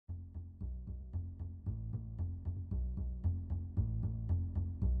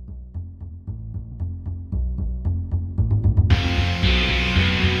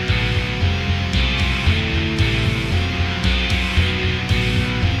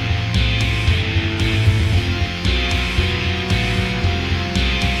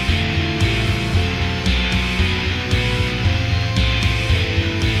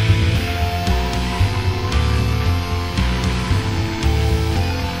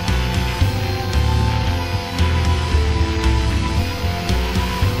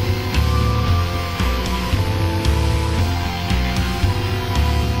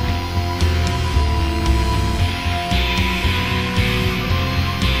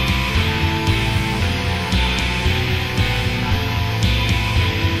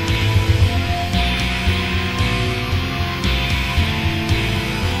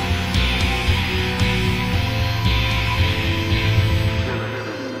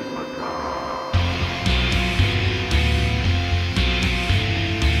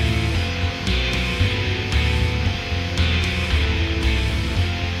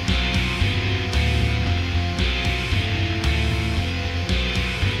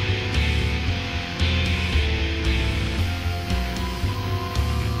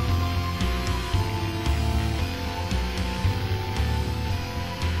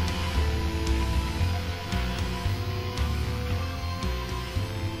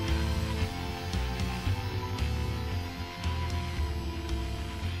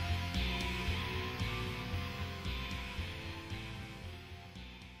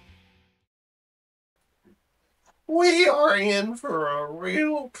We are in for a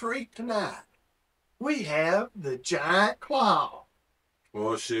real treat tonight. We have the giant claw.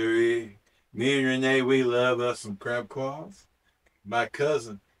 Well, Sherry, me and Renee, we love us some crab claws. My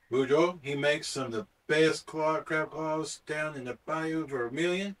cousin, Boudreaux, he makes some of the best crab claws down in the bayou for a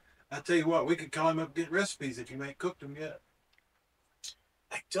million. I tell you what, we could call him up and get recipes if you ain't cooked them yet.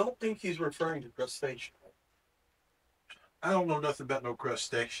 I don't think he's referring to crustacean. I don't know nothing about no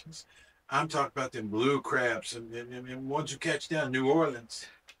crustaceans. I'm talking about them blue crabs and ones you catch down in New Orleans.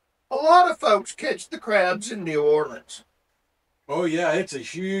 A lot of folks catch the crabs in New Orleans. Oh, yeah, it's a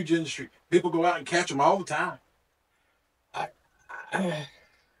huge industry. People go out and catch them all the time.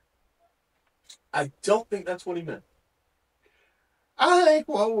 I don't think that's what he meant. I think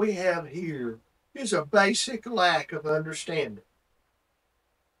what we have here is a basic lack of understanding.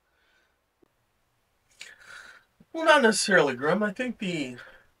 Well, not necessarily, Grim. I think the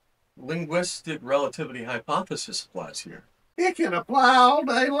linguistic relativity hypothesis applies here. It can apply all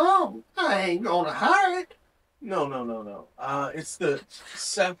day long. I ain't gonna hire it. No. It's the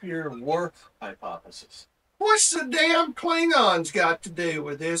Sapir-Whorf hypothesis. What's the damn Klingons got to do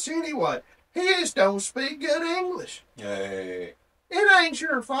with this anyway? He just don't speak good English. Hey. It ain't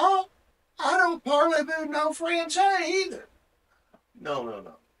your fault. I don't parlez-vous no Francais either.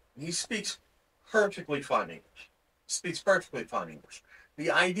 No. He speaks perfectly fine English. The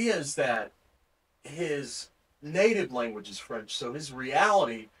idea is that his native language is French, so his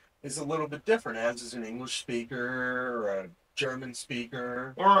reality is a little bit different, as is an English speaker or a German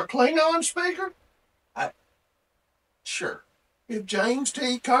speaker. Or a Klingon speaker? Sure. If James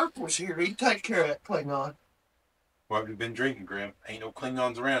T. Kirk was here, he'd take care of that Klingon. What have you been drinking, Grim? Ain't no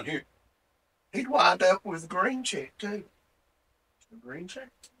Klingons around here. He'd wind up with a green chick, too. A green chick?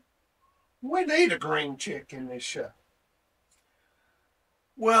 We need a green chick in this show.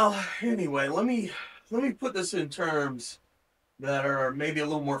 Well, anyway, let me put this in terms that are maybe a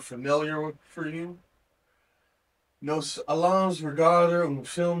little more familiar for you. Nos allons regarder un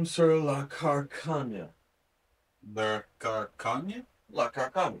film sur la carcagne. Le Carcagne? La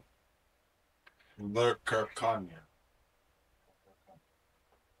carcagne. Le Carcagne.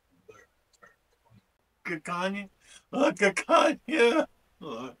 Carcagne? Le Carcagne.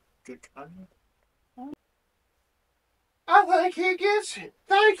 Le Carcagne. I think he gets it.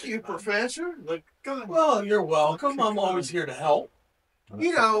 Thank you, Professor. Well, you're welcome. I'm always here to help.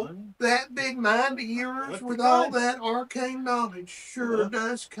 You know, that big mind of yours with all that arcane knowledge sure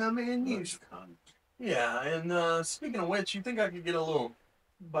does come in useful. Yeah, and speaking of which, you think I could get a little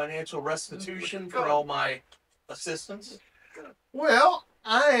financial restitution for all my assistance? Well,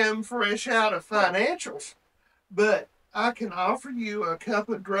 I am fresh out of financials, but I can offer you a cup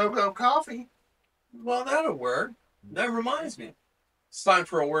of Drogo coffee. Well, that'll work. That reminds me. It's time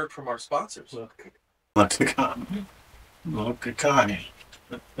for a word from our sponsors. Look at Connie.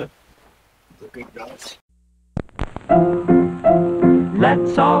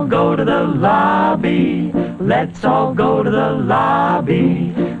 Let's all go to the lobby. Let's all go to the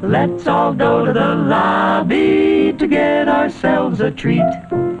lobby. Let's all go to the lobby to get ourselves a treat.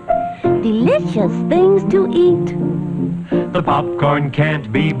 Delicious things to eat. The popcorn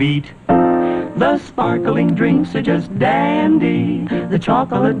can't be beat. The sparkling drinks are just dandy. The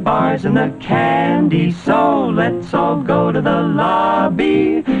chocolate bars and the candy. So let's all go to the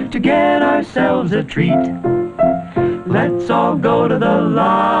lobby to get ourselves a treat. Let's all go to the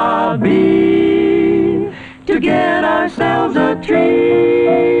lobby to get ourselves a treat.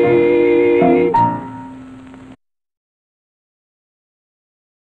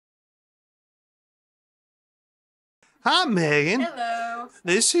 Hi, Megan. Hello.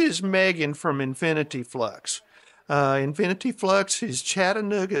 This is Megan from Infinity Flux. Infinity Flux is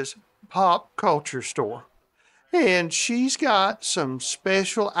Chattanooga's pop culture store. And she's got some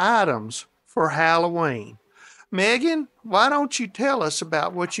special items for Halloween. Megan, why don't you tell us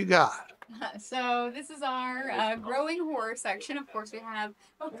about what you got? So this is our growing horror section. Of course, we have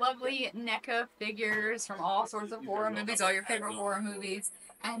lovely NECA figures from all sorts of horror movies, all your favorite horror movies.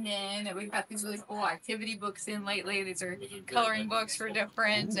 And then we've got these really cool activity books in lately. These are coloring books for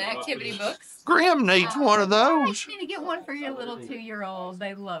different activity books. Grim needs one of those. You need to get one for your little 2-year-old.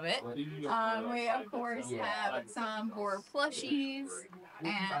 They love it. We, of course, have some horror plushies.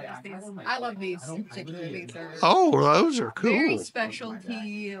 And these, I love these particularly. These are those are cool. very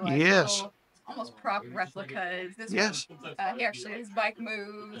specialty. Like yes. Little, almost prop replicas. This yes. One, he actually, his bike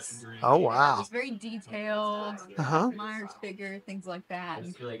moves. Oh, wow. It's very detailed. Myers figure, things like that.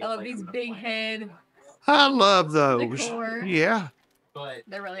 And I love these big head. I love those. Decor. Yeah.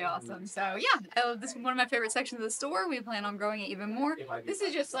 They're really awesome. So yeah, this is one of my favorite sections of the store. We plan on growing it even more. This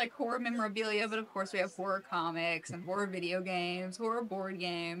is just like horror memorabilia, but of course we have horror comics and horror video games, horror board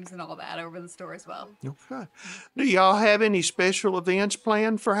games, and all that over the store as well. Okay. Do y'all have any special events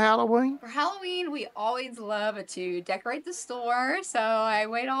planned for Halloween? For Halloween, we always love to decorate the store, so I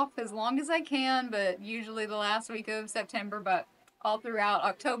wait off as long as I can, but usually the last week of September, but all throughout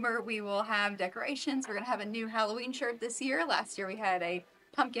October, we will have decorations. We're going to have a new Halloween shirt this year. Last year, we had a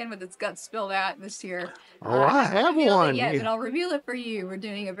pumpkin with its guts spilled out. This year, I have one. Yeah, but I'll reveal it for you. We're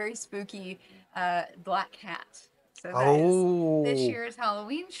doing a very spooky black cat. So that is this year's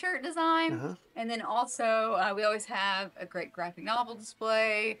Halloween shirt design. And then also, we always have a great graphic novel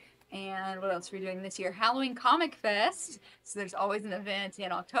display. And what else are we doing this year? Halloween Comic Fest. So there's always an event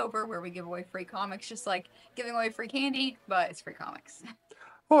in October where we give away free comics, just like giving away free candy, but it's free comics.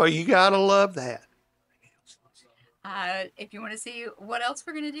 Oh, you gotta love that. If you want to see what else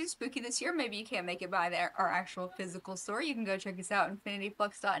we're going to do spooky this year, maybe you can't make it by our actual physical store, you can go check us out at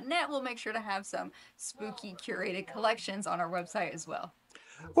infinityflux.net. We'll make sure to have some spooky curated collections on our website as well.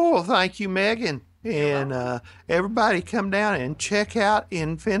 Well, thank you, Megan. And everybody come down and check out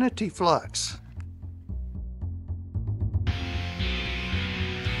Infinity Flux.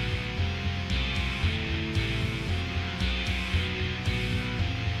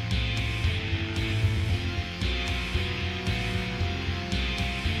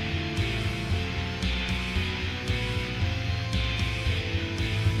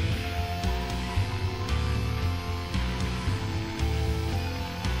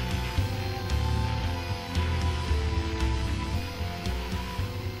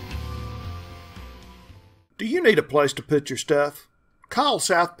 Do you need a place to put your stuff? Call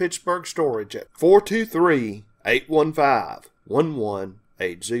South Pittsburgh Storage at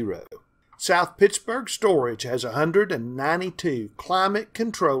 423-815-1180. South Pittsburgh Storage has 192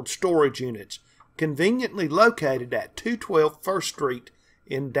 climate-controlled storage units conveniently located at 212 First Street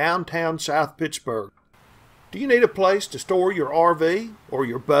in downtown South Pittsburgh. Do you need a place to store your RV or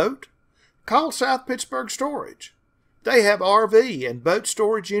your boat? Call South Pittsburgh Storage. They have RV and boat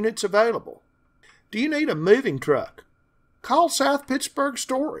storage units available. Do you need a moving truck? Call South Pittsburgh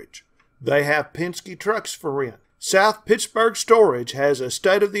Storage. They have Penske trucks for rent. South Pittsburgh Storage has a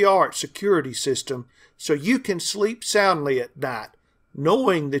state-of-the-art security system so you can sleep soundly at night,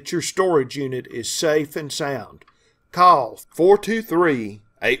 knowing that your storage unit is safe and sound. Call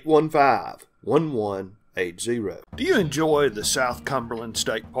 423-815-1180. Do you enjoy the South Cumberland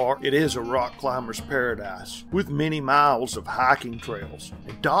State Park? It is a rock climber's paradise with many miles of hiking trails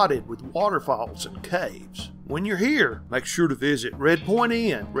and dotted with waterfalls and caves. When you're here, make sure to visit Red Point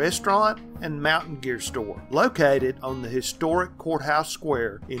Inn Restaurant and Mountain Gear Store, located on the historic Courthouse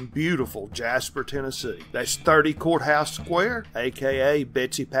Square in beautiful Jasper, Tennessee. That's 30 Courthouse Square, aka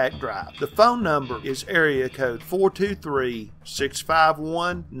Betsy Pack Drive. The phone number is area code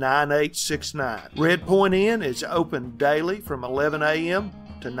 423-651-9869. Red Point Inn is open daily from 11 a.m.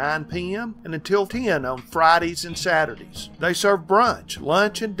 to 9 p.m. and until 10 on Fridays and Saturdays. They serve brunch,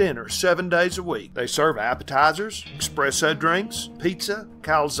 lunch, and dinner 7 days a week. They serve appetizers, espresso drinks, pizza,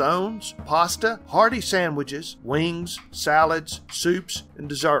 calzones, pasta, hearty sandwiches, wings, salads, soups, and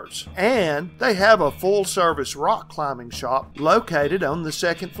desserts. And they have a full-service rock climbing shop located on the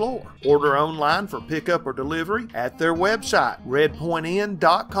second floor. Order online for pickup or delivery at their website,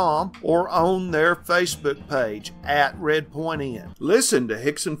 redpointinn.com, or on their Facebook page at Red Point Inn. Listen to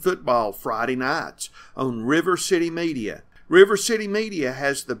Hickson Football Friday nights on River City Media. River City Media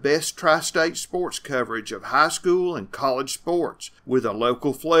has the best tri-state sports coverage of high school and college sports with a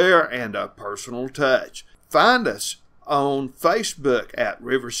local flair and a personal touch. Find us on Facebook at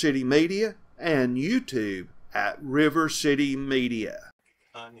River City Media and YouTube at River City Media.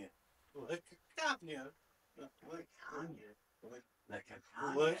 Tanya. Look at Tanya. Look at Tanya. Look at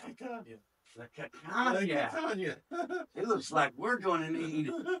Tanya. Look at Tanya. Look at Tanya. Tanya. It looks like we're going to need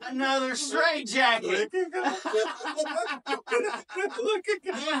another straight jacket. Look at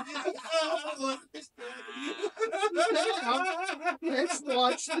Let's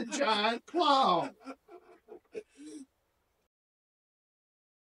watch the giant claw.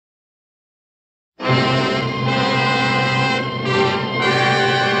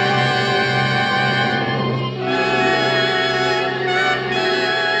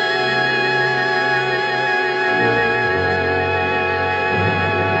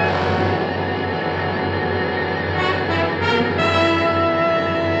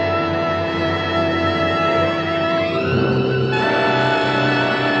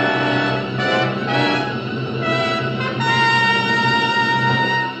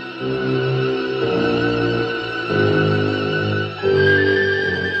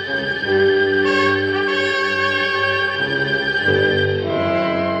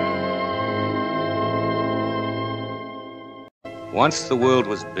 Once the world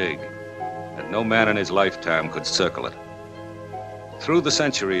was big, and no man in his lifetime could circle it. Through the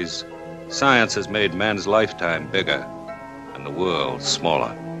centuries, science has made man's lifetime bigger and the world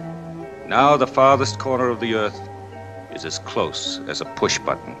smaller. Now the farthest corner of the earth is as close as a push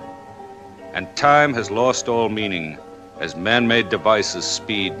button. And time has lost all meaning as man-made devices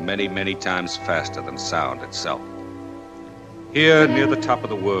speed many, many times faster than sound itself. Here, near the top of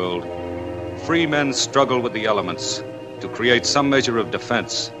the world, free men struggle with the elements to create some measure of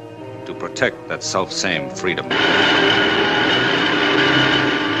defense to protect that self-same freedom.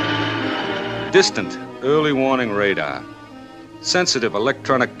 Distant, early warning radar, sensitive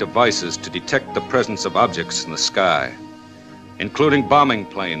electronic devices to detect the presence of objects in the sky, including bombing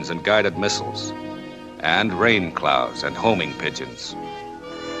planes and guided missiles, and rain clouds and homing pigeons.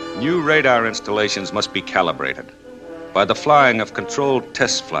 New radar installations must be calibrated by the flying of controlled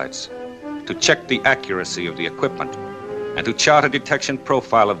test flights to check the accuracy of the equipment and to chart a detection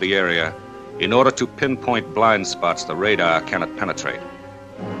profile of the area in order to pinpoint blind spots the radar cannot penetrate.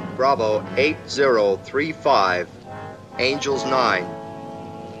 Bravo 8035, Angels 9.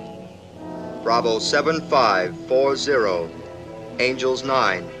 Bravo 7540, Angels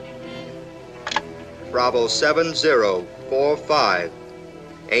 9. Bravo 7045,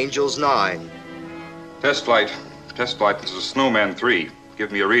 Angels 9. Test flight, this is Snowman 3.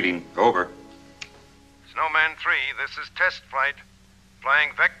 Give me a reading. Over. Snowman 3, this is test flight.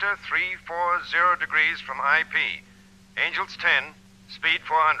 Flying vector 340 degrees from IP. Angels 10, speed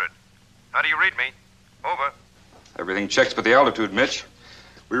 400. How do you read me? Over. Everything checks but the altitude, Mitch.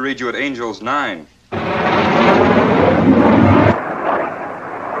 We read you at Angels 9.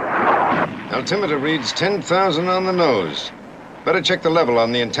 Altimeter reads 10,000 on the nose. Better check the level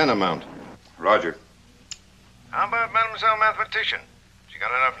on the antenna mount. Roger. How about Mademoiselle Mathematician? She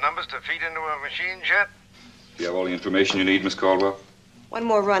got enough numbers to feed into her machines yet? Do you have all the information you need, Miss Caldwell? One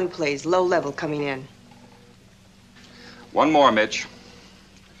more run, please. Low level coming in. One more, Mitch.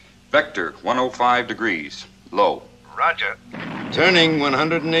 Vector 105 degrees. Low. Roger. Turning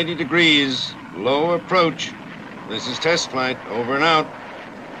 180 degrees. Low approach. This is test flight. Over and out.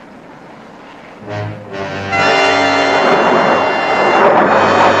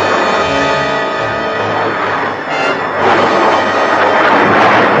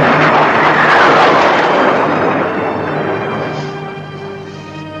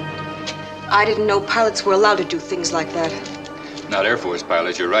 I didn't know pilots were allowed to do things like that. Not Air Force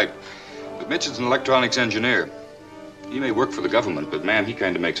pilots, you're right. But Mitch is an electronics engineer. He may work for the government, but man, he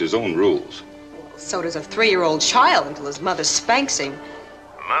kind of makes his own rules. So does a 3-year-old child until his mother spanks him.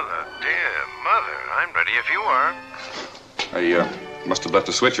 Mother, dear mother, I'm ready if you are. I must have left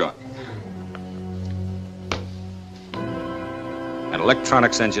the switch on. An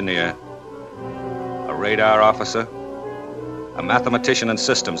electronics engineer, a radar officer, a mathematician and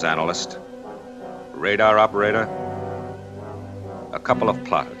systems analyst, a radar operator, a couple of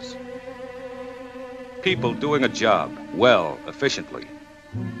plotters. People doing a job well, efficiently,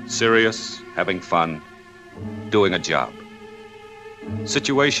 serious, having fun, doing a job.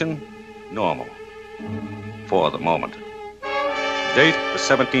 Situation, normal, for the moment. Date, the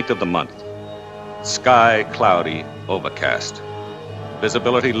 17th of the month. Sky cloudy, overcast.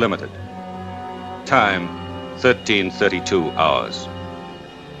 Visibility limited. Time, 13:32 hours.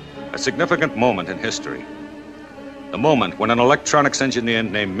 A significant moment in history. The moment when an electronics engineer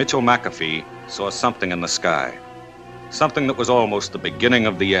named Mitchell McAfee saw something in the sky. Something that was almost the beginning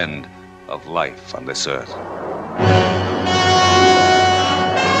of the end of life on this earth.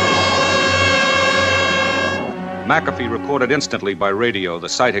 McAfee recorded instantly by radio the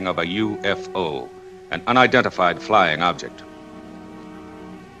sighting of a UFO, an unidentified flying object.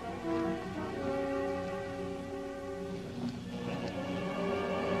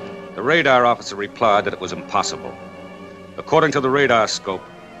 The radar officer replied that it was impossible. According to the radar scope,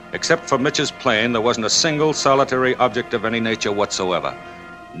 except for Mitch's plane, there wasn't a single solitary object of any nature whatsoever.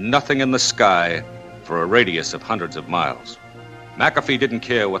 Nothing in the sky for a radius of hundreds of miles. McAfee didn't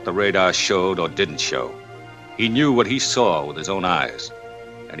care what the radar showed or didn't show. He knew what he saw with his own eyes,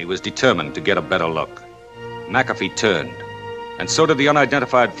 and he was determined to get a better look. McAfee turned, and so did the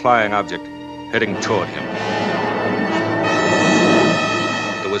unidentified flying object heading toward him.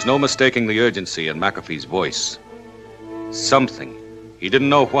 There was no mistaking the urgency in McAfee's voice. Something, he didn't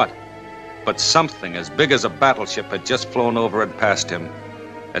know what, but something as big as a battleship had just flown over and past him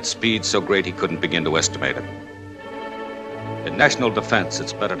at speed so great he couldn't begin to estimate it. In national defense,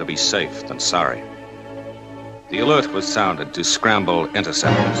 it's better to be safe than sorry. The alert was sounded to scramble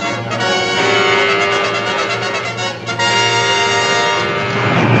interceptors.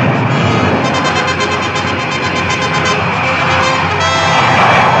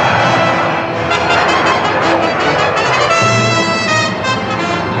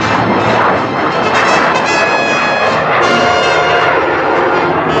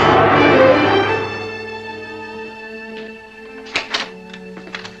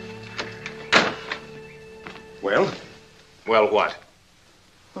 Well? Well, what?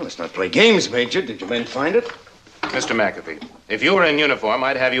 Well, let's not play games, Major. Did your men find it? Mr. McAfee, if you were in uniform,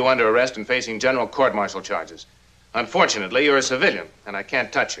 I'd have you under arrest and facing general court-martial charges. Unfortunately, you're a civilian, and I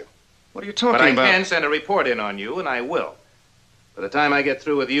can't touch you. What are you talking but I about? can send a report in on you, and I will. By the time I get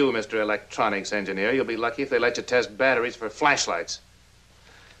through with you, Mr. Electronics Engineer, you'll be lucky if they let you test batteries for flashlights.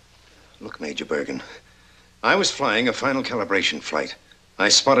 Look, Major Bergen, I was flying a final calibration flight. I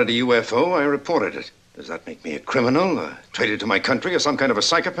spotted a UFO, I reported it. Does that make me a criminal, a traitor to my country, or some kind of a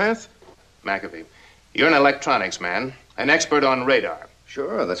psychopath? McAfee, you're an electronics man, an expert on radar.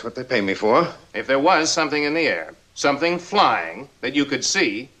 Sure, that's what they pay me for. If there was something in the air, something flying that you could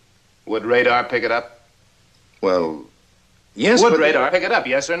see, would radar pick it up? Well, yes, Would but... radar pick it up,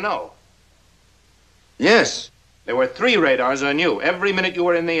 yes or no? Yes. There were 3 radars on you. Every minute you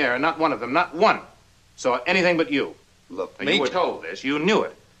were in the air, not one of them, not one, saw anything but you. Look, And Major... you were told this. You knew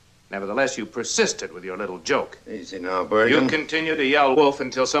it. Nevertheless, you persisted with your little joke. Easy now, Bergen. You continued to yell wolf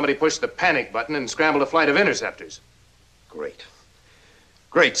until somebody pushed the panic button and scrambled a flight of interceptors. Great.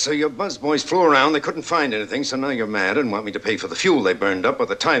 Great, so your buzz boys flew around, they couldn't find anything, so now you're mad and want me to pay for the fuel they burned up or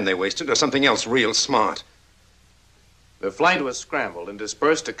the time they wasted or something else real smart. The flight was scrambled and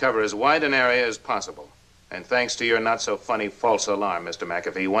dispersed to cover as wide an area as possible. And thanks to your not-so-funny false alarm, Mr.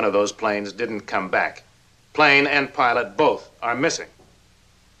 McAfee, one of those planes didn't come back. Plane and pilot both are missing.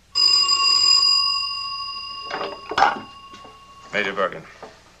 Major Bergen.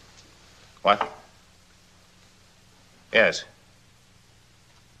 What? Yes.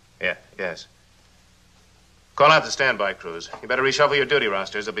 Yes. Call out the standby crews. You better reshuffle your duty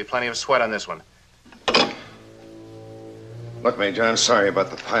rosters. There'll be plenty of sweat on this one. Look, Major, I'm sorry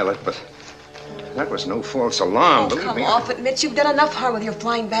about the pilot, but that was no false alarm. Oh, Believe come me. off it, Mitch. You've done enough harm with your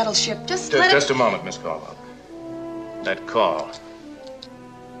flying battleship. Just let it... Just a moment, Miss Caldwell. That call.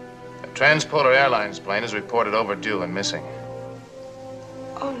 A Transpolar Airlines plane is reported overdue and missing.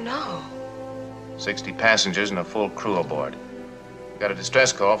 Oh, no. 60 passengers and a full crew aboard. Got a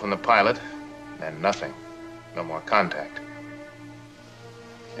distress call from the pilot, then nothing. No more contact.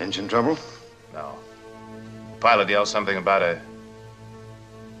 Engine trouble? No. The pilot yelled something about a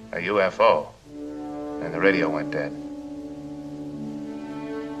UFO, and the radio went dead.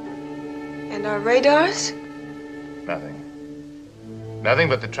 And our radars? Nothing. Nothing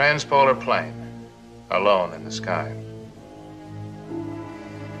but the transpolar plane, alone in the sky.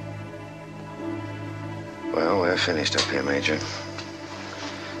 Well, we're finished up here, Major.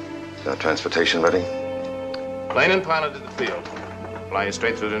 Is our transportation ready? Plane and pilot at the field. Fly you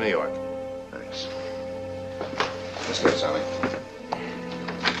straight through to New York. Thanks. Let's go, Sally.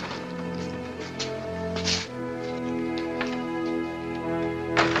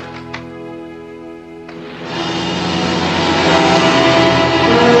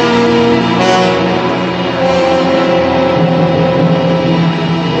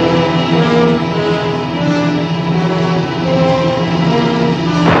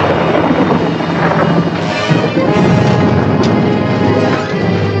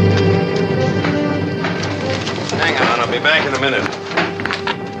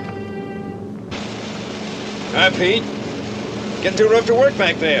 Pete. Getting too rough to work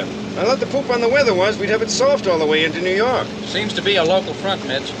back there. I thought the poop on the weather was we'd have it soft all the way into New York. Seems to be a local front,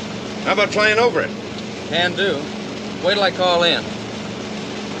 Mitch. How about flying over it? Can do. Wait till I call in.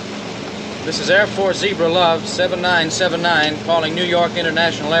 This is Air Force Zebra Love 7979 calling New York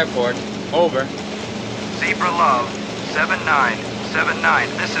International Airport. Over. Zebra Love 7979.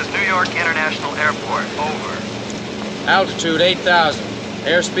 This is New York International Airport. Over. Altitude 8,000.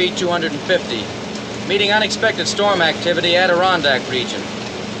 Airspeed 250. Meeting unexpected storm activity, Adirondack region.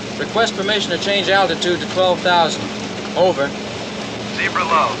 Request permission to change altitude to 12,000. Over. Zebra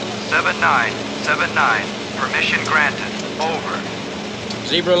Love 7979. Permission granted. Over.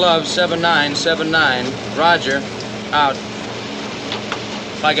 Zebra Love 7979. Roger. Out.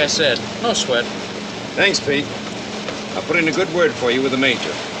 Like I said, no sweat. Thanks, Pete. I'll put in a good word for you with the Major.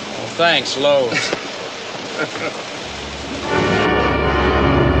 Well, thanks, Lowe's.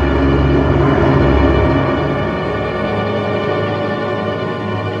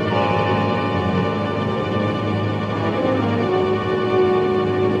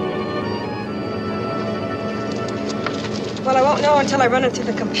 Well, I won't know until I run it through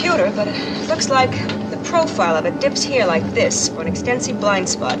the computer, but it looks like the profile of it dips here like this for an extensive blind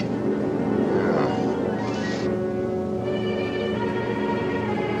spot.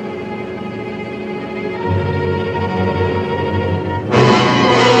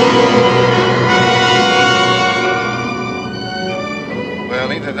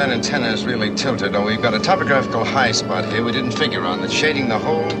 Well, either that antenna is really tilted or we've got a topographical high spot here we didn't figure on that's shading the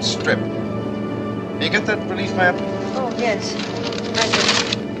whole strip. You get that relief map? Oh, yes. Right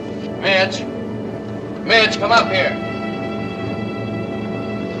here. Midge. Midge, come up here.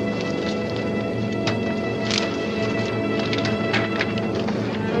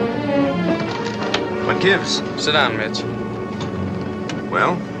 What gives? Sit down, Midge.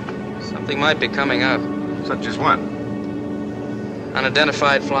 Well, Something might be coming up. such as what?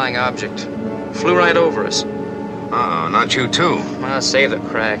 Unidentified flying object. Flew right over us. Uh-oh, not you too. Well, save the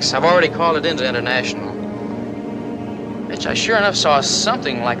cracks. I've already called it into International. Mitch, I sure enough saw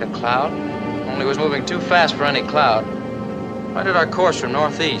something like a cloud. Only it was moving too fast for any cloud. Right at our course from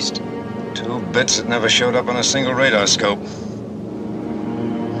northeast. 2 bits that never showed up on a single radar scope.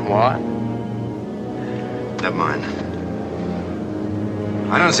 What? Never mind.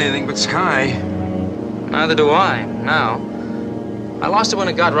 I don't see anything but sky. Neither do I, now. I lost it when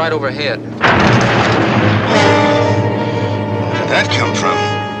it got right overhead. Where did that come from?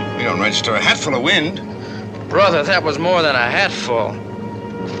 We don't register a hatful of wind. Brother, that was more than a hatful.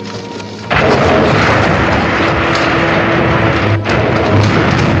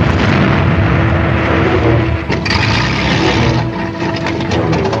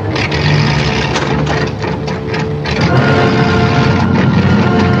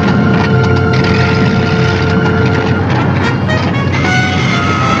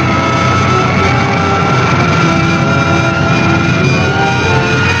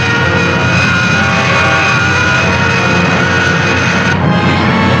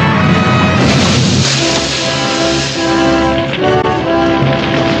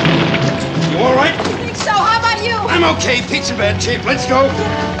 Okay, pizza bad shape. Let's go.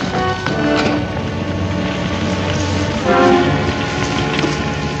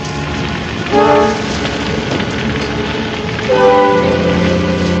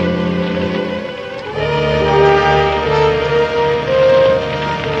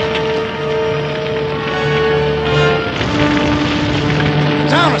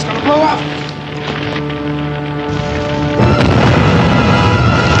 Down, it's gonna blow up.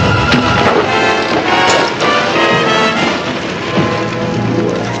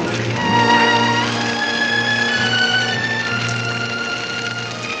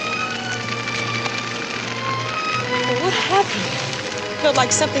 Felt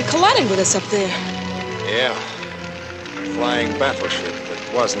like something collided with us up there. Yeah. A flying battleship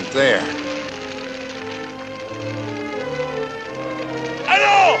that wasn't there.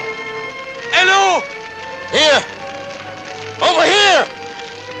 Hello! Hello! Here! Over here!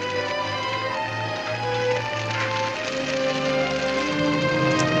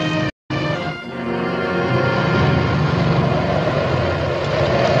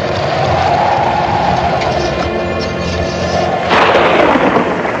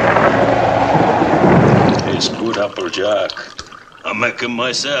 Applejack. I make him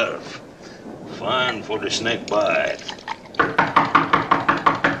myself. Fine for the snake bite.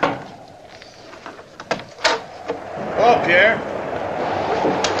 Hello, Pierre.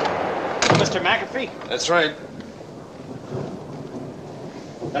 Mr. McAfee? That's right.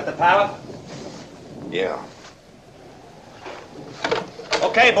 Got the pallet? Yeah.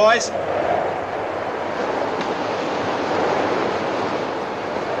 Okay, boys.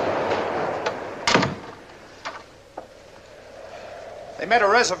 They made a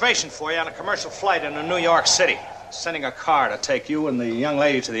reservation for you on a commercial flight into New York City. Sending a car to take you and the young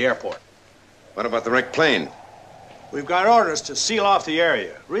lady to the airport. What about the wrecked plane? We've got orders to seal off the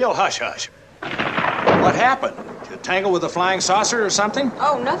area. Real hush-hush. What happened? Did you tangle with a flying saucer or something?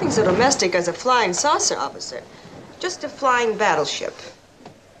 Oh, nothing so domestic as a flying saucer, officer. Just a flying battleship.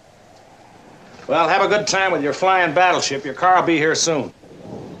 Well, have a good time with your flying battleship. Your car will be here soon.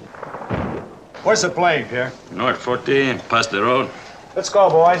 Where's the plane, Pierre? North 14, past the road. Let's go,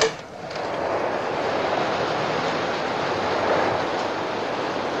 boys.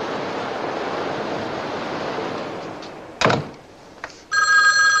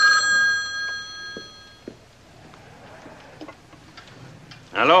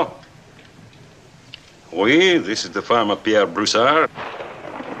 Hello? Oui, this is the farmer Pierre Broussard.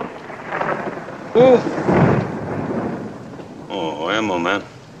 Who? Oh, un moment.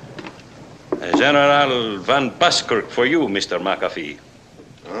 General Van Buskirk for you, Mr. McAfee.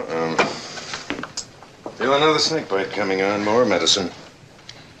 Feel another snake bite coming on. More medicine.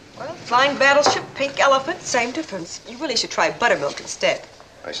 Well, flying battleship, pink elephant, same difference. You really should try buttermilk instead.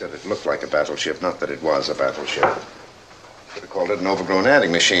 I said it looked like a battleship, not that it was a battleship. Could have called it an overgrown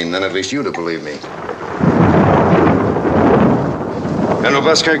adding machine. Then at least you'd have believed me. General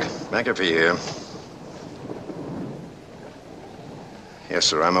Buskirk, McAfee here. Yes,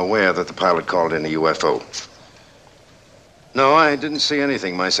 sir, I'm aware that the pilot called in a UFO. No, I didn't see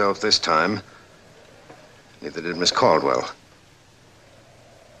anything myself this time. Neither did Miss Caldwell.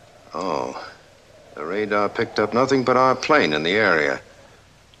 Oh, the radar picked up nothing but our plane in the area.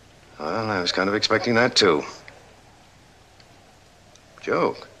 Well, I was kind of expecting that, too.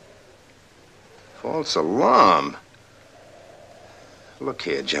 Joke. False alarm. Look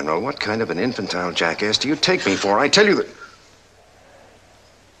here, General, what kind of an infantile jackass do you take me for? I tell you that...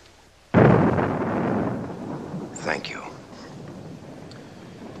 Thank you.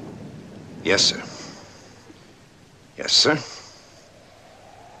 Yes, sir. Yes, sir.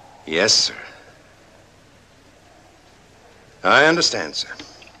 Yes, sir. I understand, sir.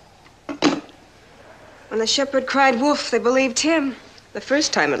 When the shepherd cried wolf, they believed him. The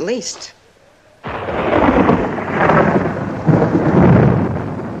first time, at least.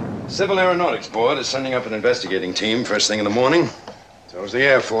 Civil Aeronautics Board is sending up an investigating team first thing in the morning. So is the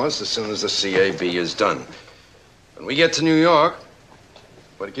Air Force as soon as the CAB is done. When we get to New York,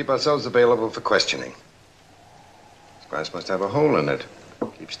 we're to keep ourselves available for questioning. This glass must have a hole in it.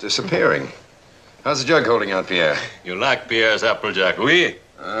 Keeps disappearing. How's the jug holding out, Pierre? You like Pierre's Applejack, oui?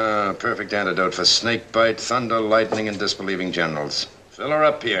 Ah, perfect antidote for snake bite, thunder, lightning, and disbelieving generals. Fill her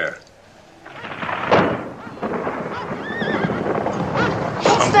up, Pierre.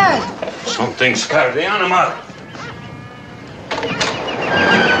 What's that? Something scared the animal.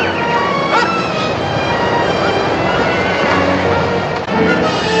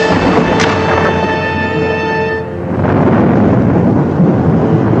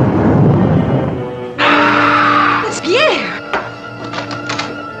 It's Pierre.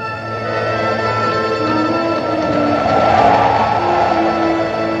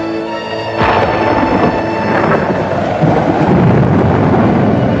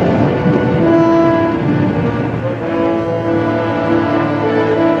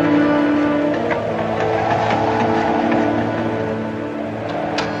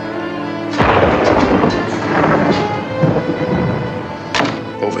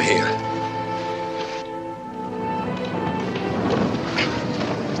 Over here.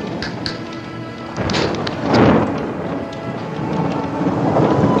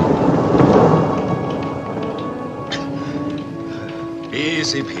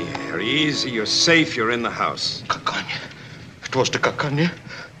 Easy, Pierre. Easy. You're safe. You're in the house. Cacaña. It was the cacaña.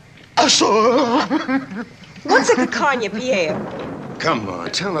 I saw her. What's a cacaña, Pierre? Come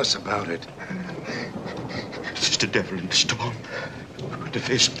on, tell us about it. This is the devil in the storm. The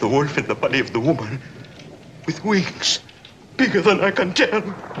face of the wolf and the body of the woman. With wings. Bigger than I can tell.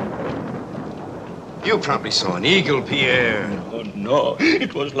 You probably saw an eagle, Pierre. Oh, no.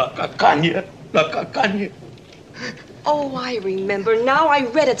 It was la cacaña. La cacaña. Oh, I remember. Now I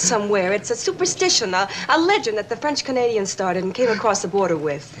read it somewhere. It's a superstition, a legend that the French Canadians started and came across the border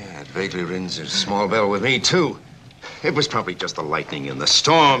with. Yeah, it vaguely rings a small bell with me, too. It was probably just the lightning in the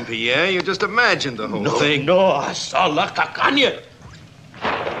storm, Pierre. You just imagined the whole thing. No, I saw la cacaña.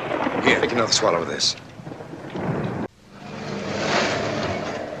 Here, take another swallow of this.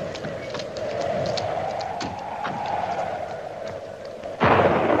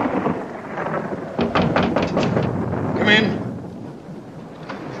 Come in.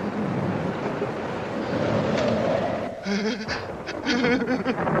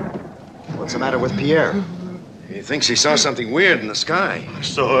 What's the matter with Pierre? He thinks he saw something weird in the sky. I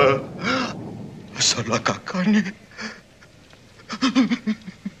saw her. I saw la cacaña.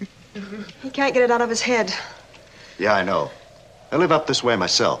 He can't get it out of his head. Yeah, I know. I live up this way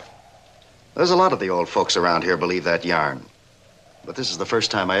myself. There's a lot of the old folks around here believe that yarn. But this is the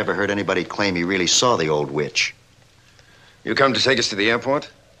first time I ever heard anybody claim he really saw the old witch. You come to take us to the airport?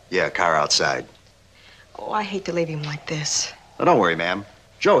 Yeah, car outside. Oh, I hate to leave him like this. Now, don't worry, ma'am.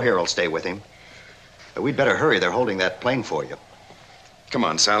 Joe here will stay with him. But we'd better hurry. They're holding that plane for you. Come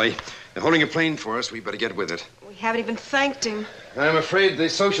on, Sally. They're holding a plane for us. We better get with it. We haven't even thanked him. I'm afraid the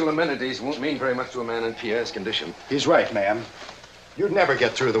social amenities won't mean very much to a man in Pierre's condition. He's right, ma'am. You'd never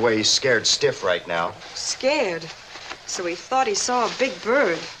get through the way he's scared stiff right now. Scared. So he thought he saw a big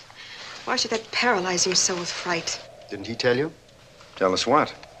bird. Why should that paralyze him so with fright? Didn't he tell you? Tell us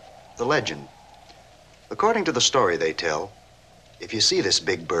what? The legend. According to the story they tell, if you see this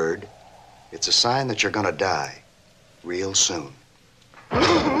big bird, it's a sign that you're gonna die real soon.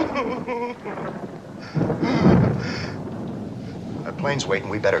 That plane's waiting.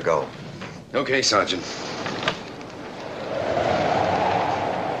 We better go. Okay, Sergeant.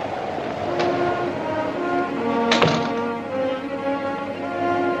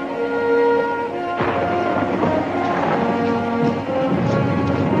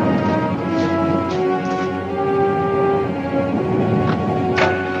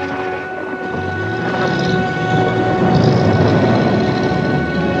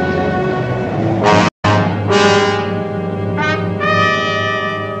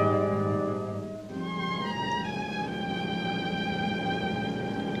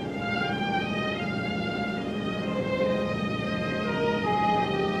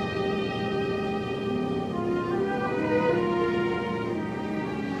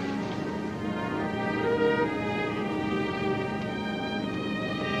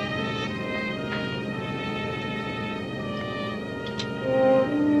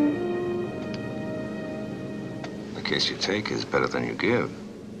 case you take is better than you give.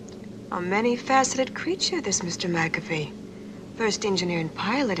 A many-faceted creature, this Mr. McAfee. First engineer and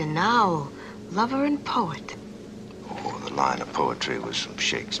pilot, and now lover and poet. Oh, the line of poetry was from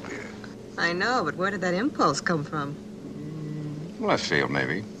Shakespeare. I know, but where did that impulse come from? Left field,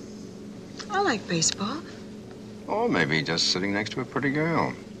 maybe. I like baseball. Or maybe just sitting next to a pretty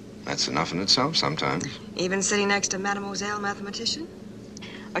girl. That's enough in itself sometimes. Even sitting next to Mademoiselle Mathematician?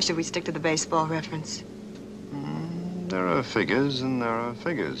 Or should we stick to the baseball reference? There are figures and there are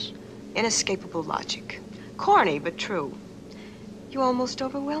figures. Inescapable logic. Corny, but true. You almost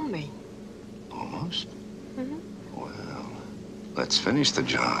overwhelm me. Almost? Mm-hmm. Well, let's finish the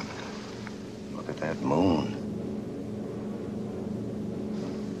job. Look at that moon.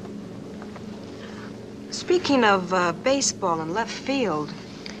 Speaking of baseball and left field,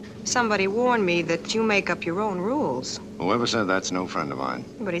 somebody warned me that you make up your own rules. Whoever said that's no friend of mine.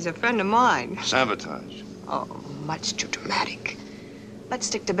 But he's a friend of mine. Sabotage. Oh, much too dramatic. Let's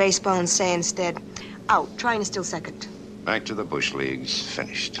stick to baseball and say instead, out, trying to steal second. Back to the bush leagues.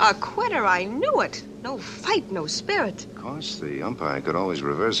 Finished. A quitter, I knew it. No fight, no spirit. Of course, the umpire could always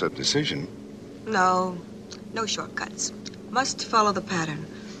reverse a decision. No shortcuts. Must follow the pattern.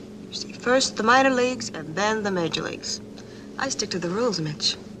 You see, first the minor leagues and then the major leagues. I stick to the rules,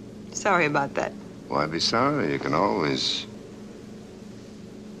 Mitch. Sorry about that. Why be sorry? You can always...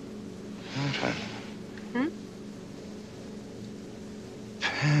 Pattern.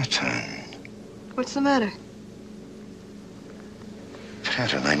 Pattern. What's the matter?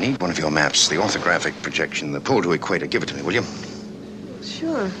 Pattern. I need one of your maps. The orthographic projection, the pole to equator. Give it to me, will you?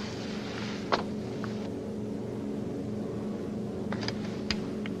 Sure.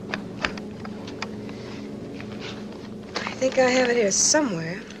 I think I have it here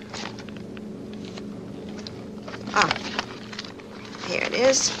somewhere. Ah, here it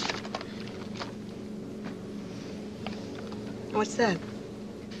is. What's that?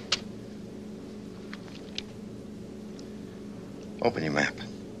 Open your map.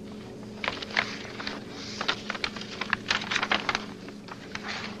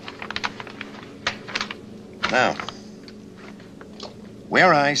 Now,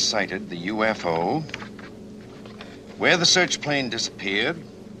 where I sighted the UFO, where the search plane disappeared,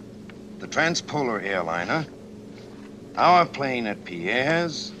 the transpolar airliner, our plane at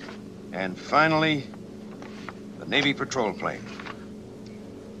Pierre's, and finally, the Navy patrol plane.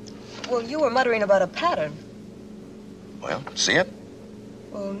 Well, you were muttering about a pattern. Well, see it?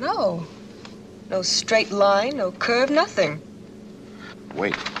 Well, no. No straight line, no curve, nothing.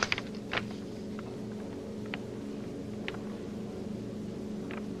 Wait.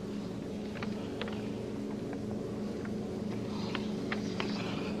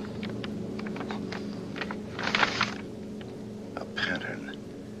 A pattern.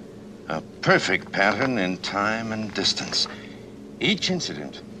 A perfect pattern in time and distance. Each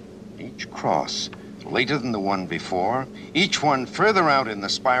incident, each cross, later than the one before, each one further out in the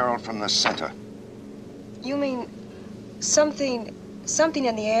spiral from the center. You mean something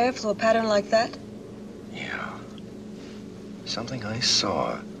in the air flew a pattern like that? Yeah. Something I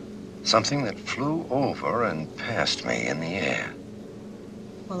saw. Something that flew over and past me in the air.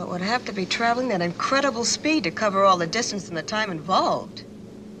 Well, it would have to be traveling at incredible speed to cover all the distance and the time involved.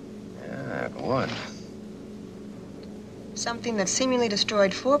 Yeah, it would. Something that seemingly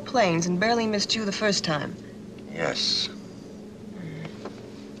destroyed 4 planes and barely missed you the first time. Yes.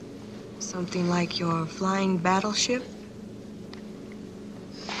 Something like your flying battleship?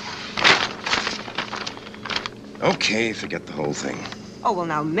 Okay, forget the whole thing. Oh, well,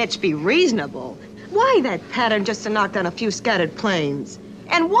 now, Mitch, be reasonable. Why that pattern just to knock down a few scattered planes?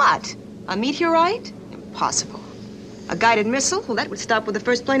 And what? A meteorite? Impossible. A guided missile? Well, that would stop with the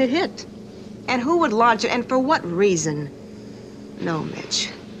first plane it hit. And who would launch it, and for what reason? No,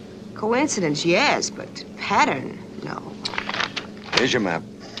 Mitch. Coincidence, yes, but pattern, no. Here's your map.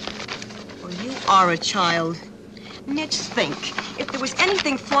 Well, you are a child. Mitch, think. If there was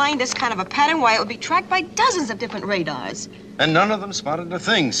anything flying this kind of a pattern, why, it would be tracked by dozens of different radars. And none of them spotted a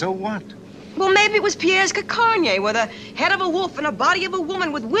thing, so what? Well, maybe it was Pierre's Cacarnier with a head of a wolf and a body of a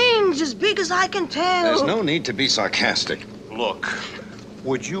woman with wings as big as I can tell. There's no need to be sarcastic. Look,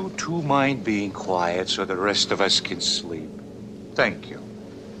 would you two mind being quiet so the rest of us can sleep? Thank you.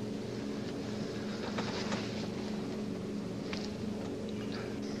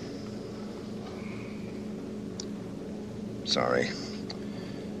 Sorry.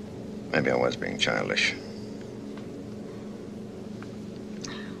 Maybe I was being childish.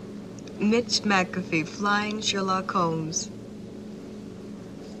 Mitch McAfee, flying Sherlock Holmes.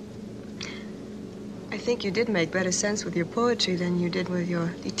 I think you did make better sense with your poetry than you did with your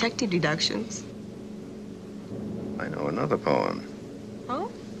detective deductions. I know another poem.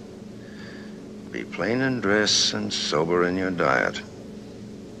 Oh? Be plain in dress and sober in your diet.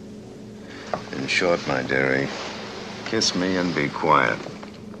 In short, my dearie, kiss me and be quiet.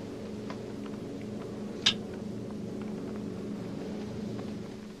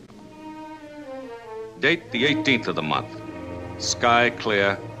 Date the 18th of the month. Sky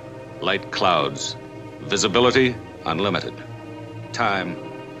clear, light clouds. Visibility unlimited. Time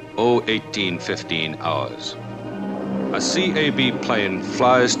 018:15 hours. A CAB plane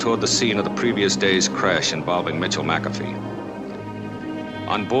flies toward the scene of the previous day's crash involving Mitchell McAfee.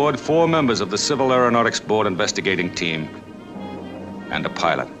 On board, 4 members of the Civil Aeronautics Board investigating team and a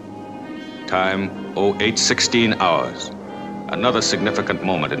pilot. Time 08:16 hours. Another significant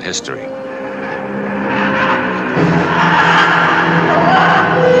moment in history.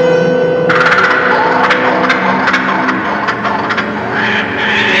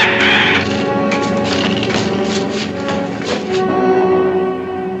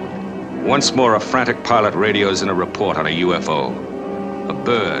 Once more, a frantic pilot radios in a report on a UFO. A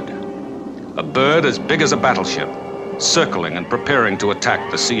bird. A bird as big as a battleship, circling and preparing to attack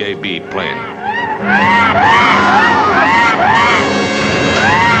the CAB plane.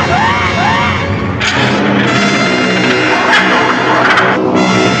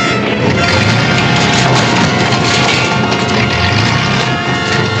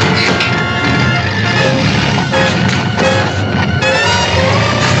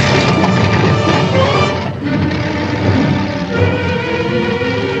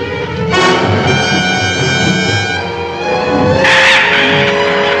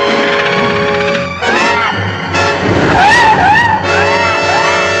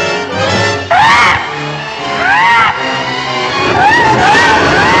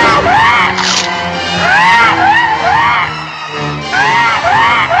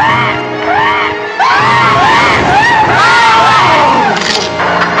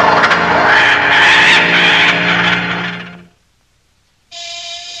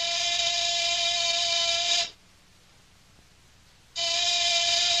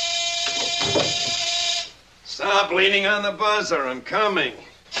 Stop leaning on the buzzer. I'm coming.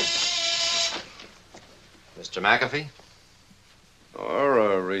 Mr. McAfee? Or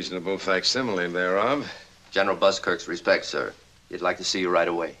a reasonable facsimile thereof. General Buskirk's respects, sir. He'd like to see you right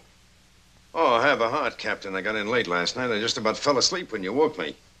away. Oh, have a heart, Captain. I got in late last night. I just about fell asleep when you woke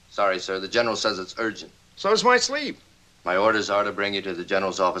me. Sorry, sir. The general says it's urgent. So's my sleep. My orders are to bring you to the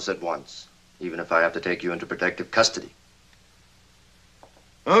general's office at once, even if I have to take you into protective custody.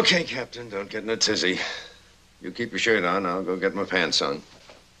 Okay, Captain. Don't get in a tizzy. You keep your shirt on. I'll go get my pants on.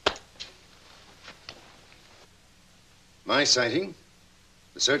 My sighting.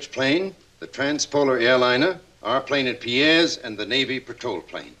 The search plane, the transpolar airliner, our plane at Pierre's, and the Navy patrol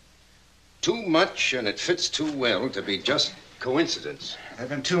plane. Too much, and it fits too well to be just coincidence. There have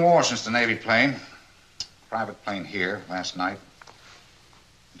been 2 more since the Navy plane. Private plane here last night.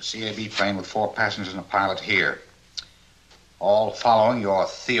 The CAB plane with 4 passengers and a pilot here. All following your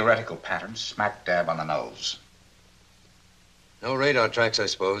theoretical pattern smack dab on the nose. No radar tracks, I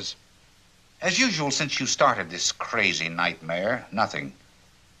suppose. As usual, since you started this crazy nightmare, nothing.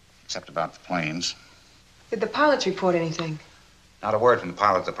 Except about the planes. Did the pilots report anything? Not a word from the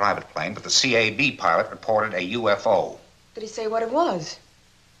pilot of the private plane, but the CAB pilot reported a UFO. Did he say what it was?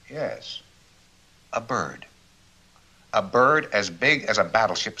 Yes. A bird. A bird as big as a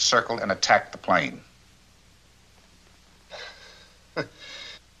battleship circled and attacked the plane.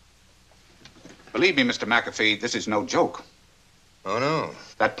 Believe me, Mr. McAfee, this is no joke. Oh, no.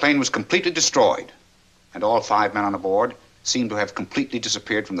 That plane was completely destroyed, and all 5 men on board seem to have completely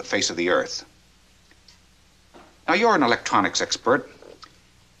disappeared from the face of the earth. Now, you're an electronics expert.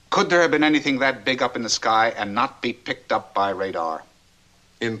 Could there have been anything that big up in the sky and not be picked up by radar?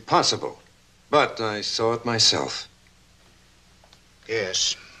 Impossible. But I saw it myself.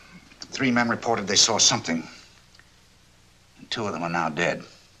 Yes. 3 men reported they saw something. And 2 of them are now dead.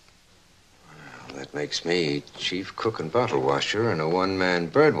 Well, that makes me chief cook and bottle washer in a one-man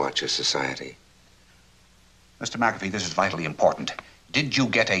birdwatcher society. Mr. McAfee, this is vitally important. Did you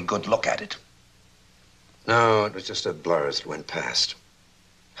get a good look at it? No, it was just a blur as it went past.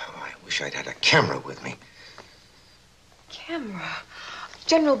 Oh, I wish I'd had a camera with me. Camera?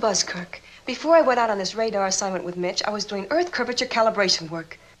 General Buskirk, before I went out on this radar assignment with Mitch, I was doing Earth curvature calibration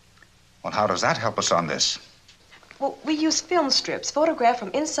work. Well, how does that help us on this? Well, we used film strips photographed from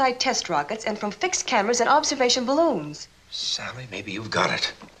inside test rockets and from fixed cameras and observation balloons. Sally, maybe you've got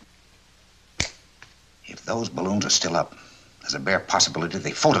it. If those balloons are still up, there's a bare possibility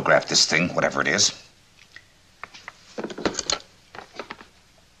they photographed this thing, whatever it is.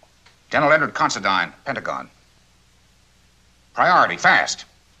 General Edward Considine, Pentagon. Priority, fast.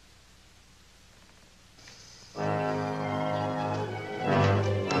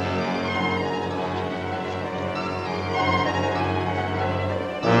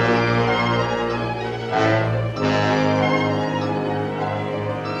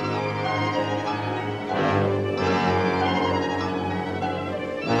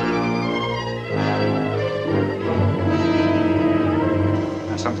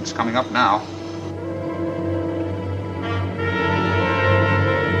 Something's coming up now.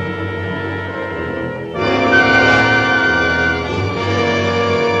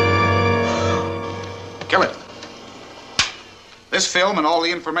 Kill it. This film and all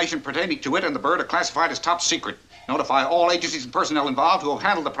the information pertaining to it and the bird are classified as top secret. Notify all agencies and personnel involved who have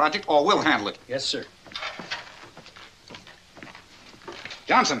handled the project or will handle it. Yes, sir.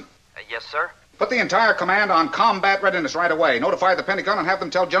 Johnson. Yes, sir. Put the entire command on combat readiness right away. Notify the Pentagon and have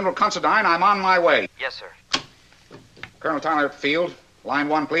them tell General Considine I'm on my way. Yes, sir. Colonel Tyler Field, line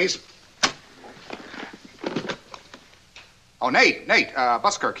 1, please. Oh, Nate,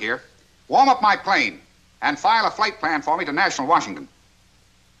 Buskirk here. Warm up my plane and file a flight plan for me to National Washington.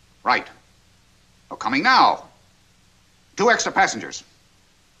 Right. Oh, coming now. 2 extra passengers.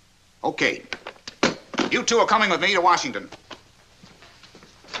 Okay. You 2 are coming with me to Washington.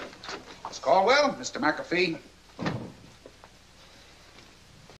 Miss Caldwell, Mr. McAfee.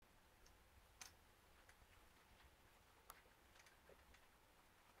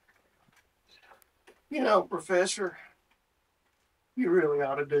 You know, Professor, you really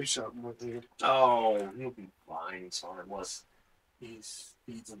ought to do something with it. Oh, he'll be fine. He's harmless. He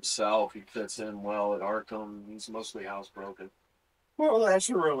feeds himself. He fits in well at Arkham. He's mostly housebroken. Well, that's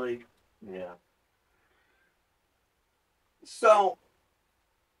a relief. Yeah. So,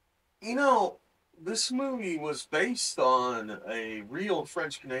 you know, this movie was based on a real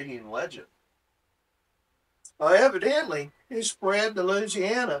French-Canadian legend. Well, evidently, it spread to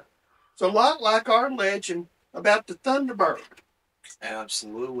Louisiana. It's a lot like our legend about the Thunderbird.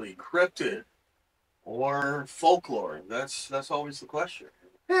 Absolutely. Cryptid or folklore. That's always the question.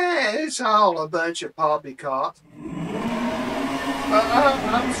 It's all a bunch of poppycock.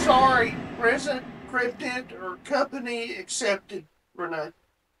 I'm sorry, present, cryptid, or company accepted, Renee.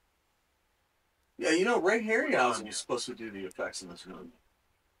 Yeah, you know, Ray Harryhausen was supposed to do the effects in this movie.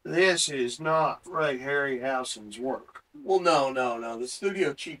 This is not Ray Harryhausen's work. Well, no. The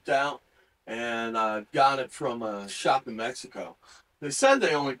studio cheaped out and got it from a shop in Mexico. They said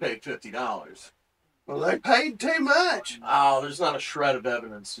they only paid $50. Well, they paid too much. Oh, there's not a shred of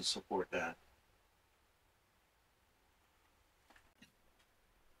evidence to support that.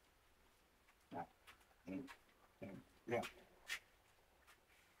 Yeah.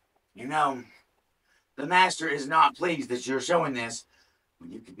 You know, the master is not pleased that you're showing this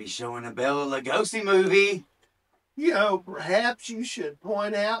when you could be showing a Bela Lugosi movie. You know, perhaps you should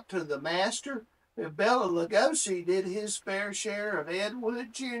point out to the master that Bela Lugosi did his fair share of Ed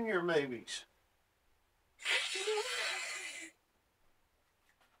Wood Jr. movies.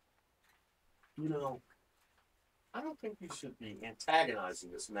 You know, I don't think you should be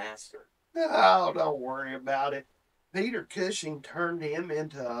antagonizing this master. Oh, don't worry about it. Peter Cushing turned him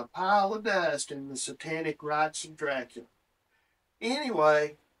into a pile of dust in the Satanic Rites of Dracula.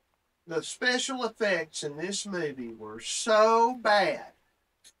 Anyway, the special effects in this movie were so bad.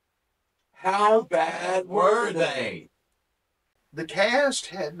 How bad were they? The cast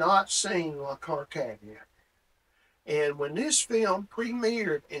had not seen La Carcatia. And when this film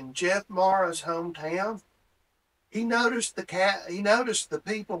premiered in Jeff Mara's hometown, he noticed the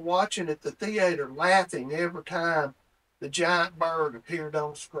people watching at the theater laughing every time the giant bird appeared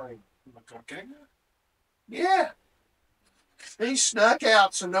on screen. La Carcatia? Yeah. He snuck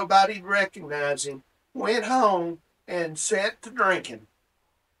out so nobody'd recognize him, went home, and set to drinking.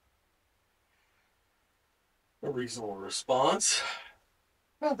 A reasonable response.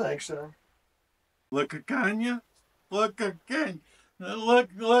 I think so. Look again, you. Look again. Look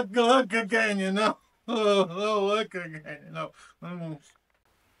again, you know. Oh, look again, you know.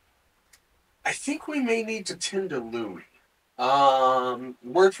 I think we may need to tend to Louis.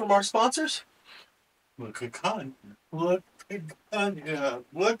 Word from our sponsors? Look again. Look again, yeah.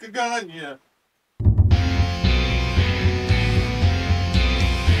 Look again, yeah.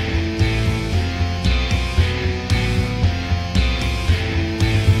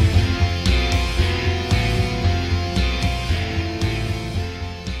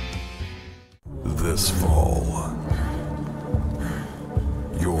 This fall,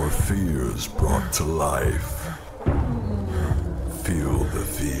 your fears brought to life. Feel the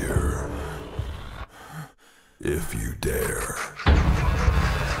fear, if you dare.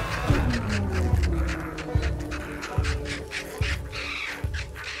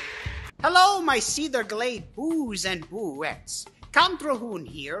 my Cedar Glade boos and booettes. Count Rohoon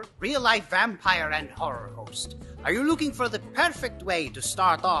here, real-life vampire and horror host. Are you looking for the perfect way to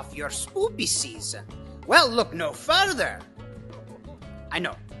start off your spoopy season? Well, look no further. I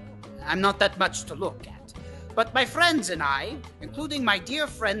know, I'm not that much to look at. But my friends and I, including my dear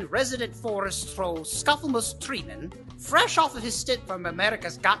friend resident forest troll Scufflemus Treenan, fresh off of his stint from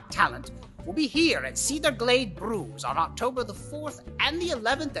America's Got Talent, will be here at Cedar Glade Brews on October the 4th and the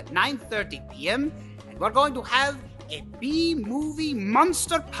 11th at 9:30 p.m., and we're going to have a B-movie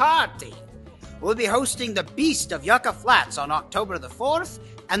monster party. We'll be hosting the Beast of Yucca Flats on October the 4th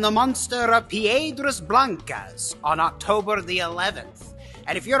and the Monster of Piedras Blancas on October the 11th.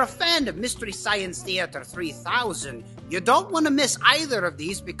 And if you're a fan of Mystery Science Theater 3000, you don't want to miss either of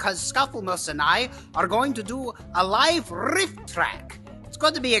these because Scufflemus and I are going to do a live riff track. It's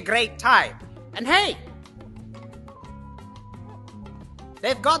going to be a great time. And hey,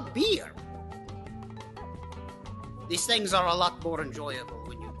 they've got beer. These things are a lot more enjoyable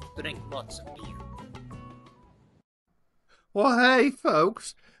when you drink lots of beer. Well, hey,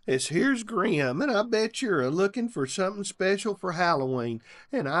 folks, here's Grim, and I bet you're looking for something special for Halloween,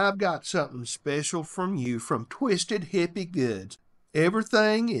 and I've got something special from you from Twisted Hippie Goods.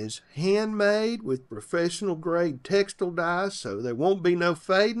 Everything is handmade with professional-grade textile dyes, so there won't be no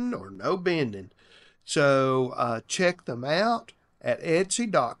fading or no bending. So check them out at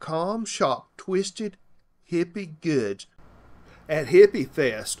Etsy.com, shop Twisted Hippie Goods. At Hippie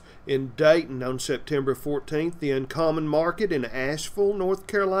Fest in Dayton on September 14th, the Uncommon Market in Asheville, North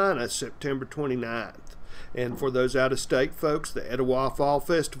Carolina, September 29th. And for those out-of-state folks, the Etowah Fall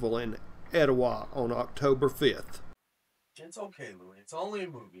Festival in Etowah on October 5th. It's okay, Louie. It's only a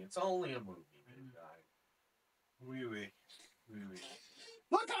movie. It's only a movie. Oui, oui. Oui, oui.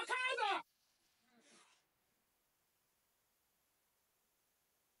 Look, Al-Qaeda!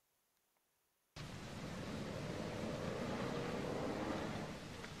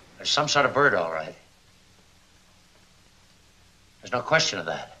 There's some sort of bird, all right. There's no question of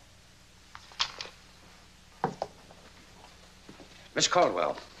that. Miss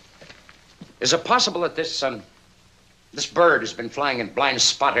Caldwell, is it possible that this bird has been flying in blind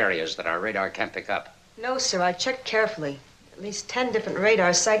spot areas that our radar can't pick up? No, sir. I checked carefully. At least 10 different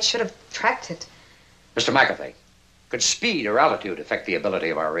radar sites should have tracked it. Mr. McAfee, could speed or altitude affect the ability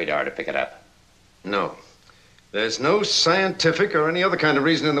of our radar to pick it up? No. There's no scientific or any other kind of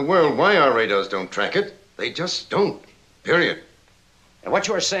reason in the world why our radars don't track it. They just don't. Period. And what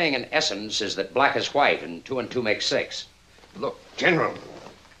you are saying, in essence, is that black is white and 2 and 2 make 6. Look, General,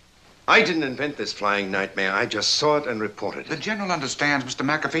 I didn't invent this flying nightmare. I just saw it and reported it. The General understands, Mr.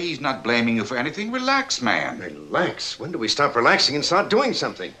 McAfee. He's not blaming you for anything. Relax, man. Relax? When do we stop relaxing and start doing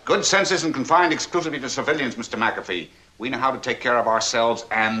something? Good sense isn't confined exclusively to civilians, Mr. McAfee. We know how to take care of ourselves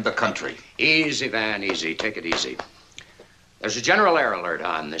and the country. Easy, Van, easy. Take it easy. There's a general air alert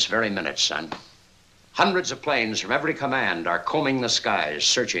on this very minute, son. Hundreds of planes from every command are combing the skies,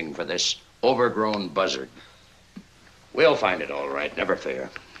 searching for this overgrown buzzard. We'll find it all right, never fear.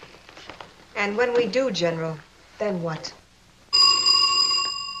 And when we do, General, then what?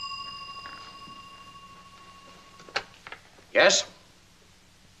 Yes?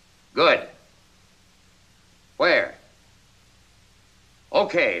 Good. Where?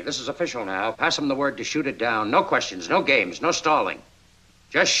 Okay, this is official now. Pass them the word to shoot it down. No questions, no games, no stalling.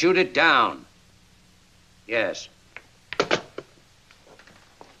 Just shoot it down. Yes.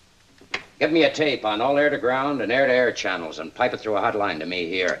 Give me a tape on all air-to-ground and air-to-air channels and pipe it through a hotline to me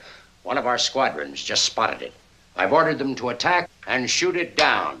here. One of our squadrons just spotted it. I've ordered them to attack and shoot it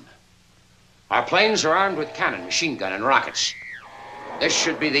down. Our planes are armed with cannon, machine gun, and rockets. This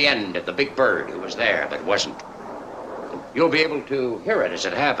should be the end of the big bird who was there but wasn't. You'll be able to hear it as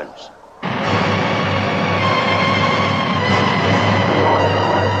it happens.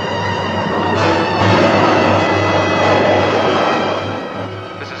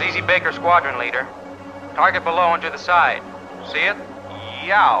 This is Easy Baker, Squadron Leader. Target below and to the side. See it?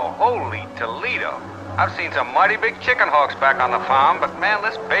 Yow, holy Toledo. I've seen some mighty big chicken hawks back on the farm, but man,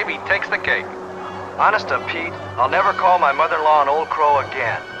 this baby takes the cake. Honest to Pete, I'll never call my mother-in-law an old crow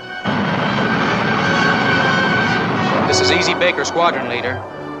again. This is Easy Baker, Squadron Leader.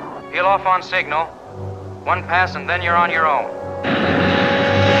 Peel off on signal. One pass and then you're on your own.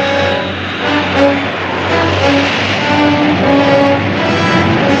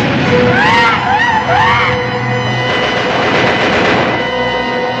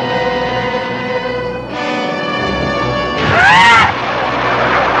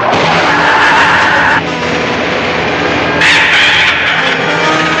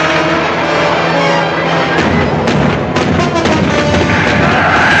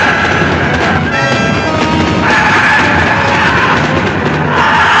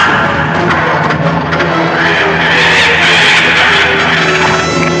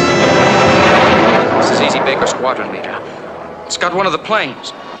 Squadron Leader. It's got one of the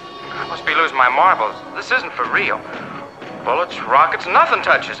planes. I must be losing my marbles. This isn't for real. Bullets, rockets, nothing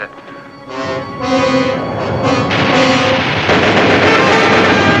touches it.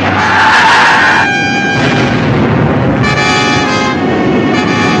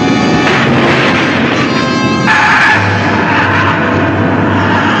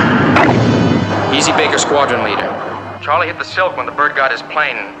 Easy Baker, Squadron Leader. Charlie hit the silk when the bird got his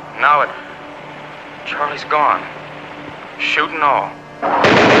plane. Now it... Charlie's gone. Shoot and all.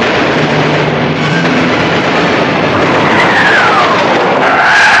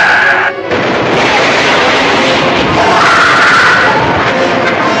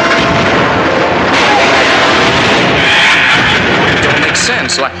 Don't make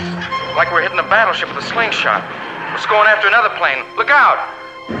sense. Like we're hitting a battleship with a slingshot. It's going after another plane. Look out!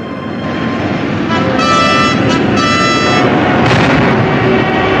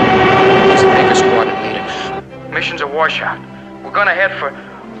 Squadron Leader. Mission's a washout. We're gonna head for...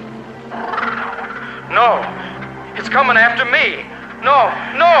 No! It's coming after me! No!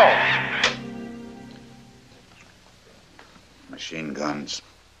 No! Machine guns,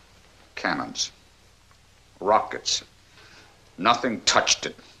 cannons, rockets. Nothing touched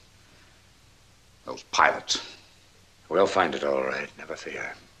it. Those pilots. We'll find it all right, never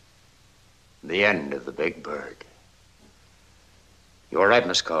fear. The end of the big bird. You're right,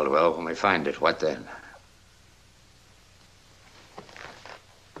 Miss Caldwell. When we find it, what then?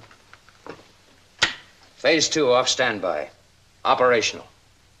 Phase 2 off standby. Operational.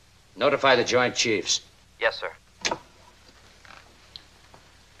 Notify the Joint Chiefs. Yes, sir.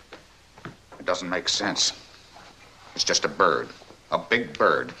 It doesn't make sense. It's just a bird. A big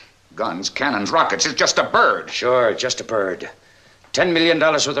bird. Guns, cannons, rockets. It's just a bird. Sure, just a bird. $10 million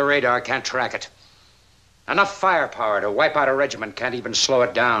worth of radar can't track it. Enough firepower to wipe out a regiment can't even slow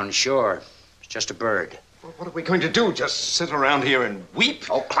it down. Sure, it's just a bird. Well, what are we going to do? Just sit around here and weep?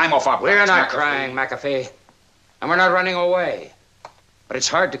 Oh, climb off our We're backs, not McAfee. crying, McAfee. And we're not running away. But it's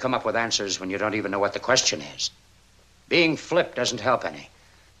hard to come up with answers when you don't even know what the question is. Being flip doesn't help any.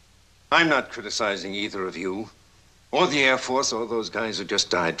 I'm not criticizing either of you, or the Air Force, or those guys who just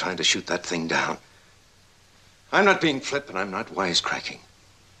died trying to shoot that thing down. I'm not being flip, and I'm not wisecracking.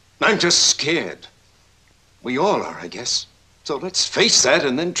 I'm just scared. We all are, I guess. So let's face that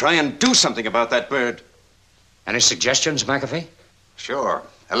and then try and do something about that bird. Any suggestions, McAfee? Sure.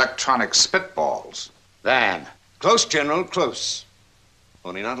 Electronic spitballs. Van. Close, General, close.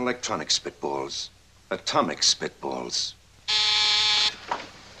 Only not electronic spitballs. Atomic spitballs.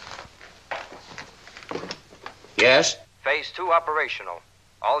 Yes? Phase 2 operational.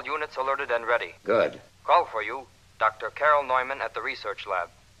 All units alerted and ready. Good. Call for you, Dr. Carol Neumann at the research lab.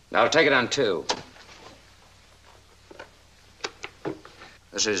 Now take it on 2.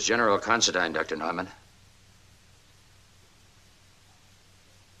 This is General Considine, Dr. Neumann.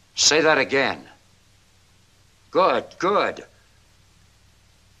 Say that again. Good, good.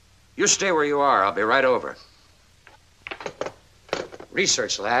 You stay where you are. I'll be right over.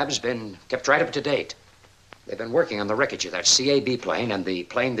 Research lab's been kept right up to date. They've been working on the wreckage of that CAB plane and the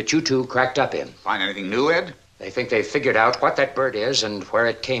plane that you two cracked up in. Find anything new, Ed? They think they've figured out what that bird is and where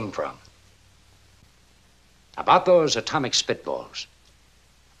it came from. About those atomic spitballs.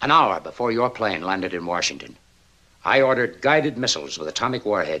 An hour before your plane landed in Washington, I ordered guided missiles with atomic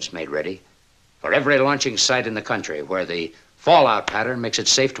warheads made ready for every launching site in the country where the fallout pattern makes it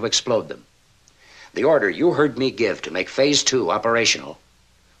safe to explode them. The order you heard me give to make Phase 2 operational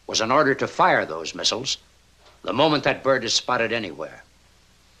was an order to fire those missiles the moment that bird is spotted anywhere.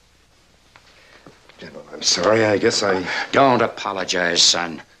 General, I'm sorry. I guess I... Don't apologize,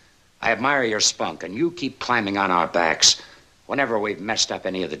 son. I admire your spunk, and you keep climbing on our backs whenever we've messed up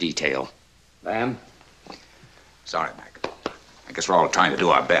any of the detail. Ma'am? Sorry, Mac. I guess we're all trying to do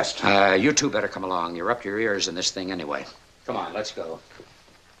our best. You two better come along. You're up to your ears in this thing anyway. Come on, let's go.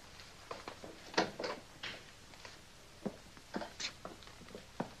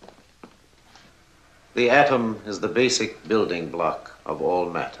 The atom is the basic building block of all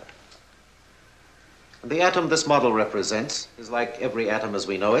matter. The atom this model represents is like every atom as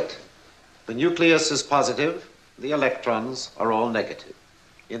we know it. The nucleus is positive, the electrons are all negative.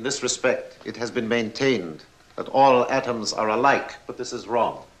 In this respect, it has been maintained that all atoms are alike, but this is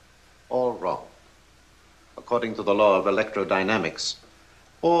wrong. All wrong. According to the law of electrodynamics,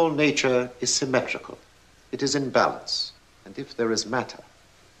 all nature is symmetrical. It is in balance. And if there is matter,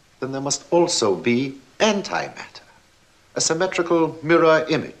 then there must also be antimatter, a symmetrical mirror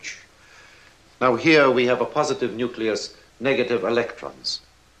image. Now here we have a positive nucleus, negative electrons.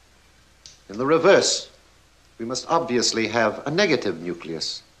 In the reverse, we must obviously have a negative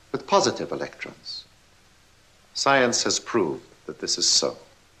nucleus with positive electrons. Science has proved that this is so.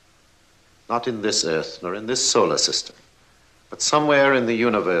 Not in this Earth, nor in this solar system, but somewhere in the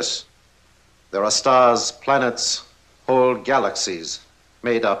universe, there are stars, planets, whole galaxies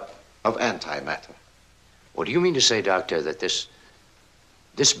made up of antimatter. What do you mean to say, Doctor, that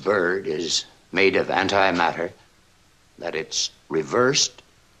this bird is made of antimatter? That it's reversed,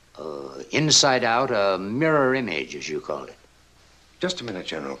 inside out, a mirror image, as you call it? Just a minute,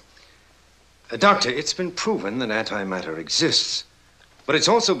 General. Doctor, it's been proven that antimatter exists. But it's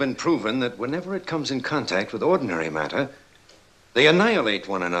also been proven that whenever it comes in contact with ordinary matter, they annihilate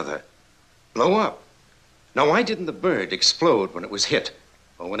one another, blow up. Now, why didn't the bird explode when it was hit,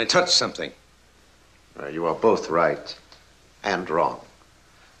 or when it touched something? You are both right and wrong.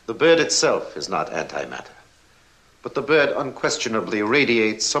 The bird itself is not antimatter. But the bird unquestionably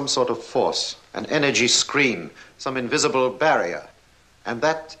radiates some sort of force, an energy screen, some invisible barrier. And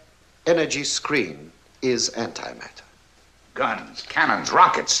that energy screen is antimatter. Guns, cannons,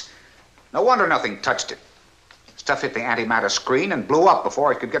 rockets. No wonder nothing touched it. Stuff hit the antimatter screen and blew up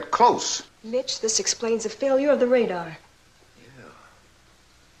before it could get close. Mitch, this explains the failure of the radar.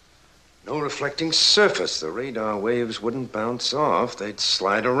 No reflecting surface. The radar waves wouldn't bounce off. They'd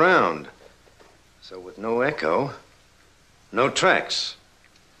slide around. So with no echo, no tracks.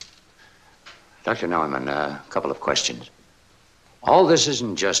 Dr. Neumann, a couple of questions. All this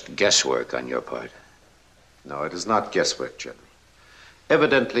isn't just guesswork on your part. No, it is not guesswork, General.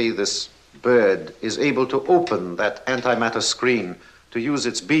 Evidently, this bird is able to open that antimatter screen to use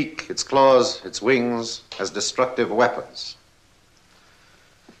its beak, its claws, its wings as destructive weapons.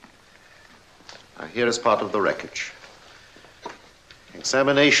 Now, here is part of the wreckage.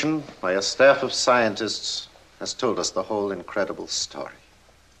 Examination by a staff of scientists has told us the whole incredible story.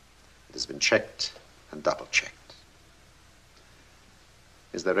 It has been checked and double-checked.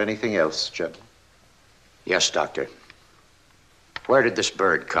 Is there anything else, General? Yes, Doctor. Where did this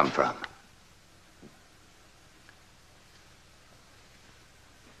bird come from?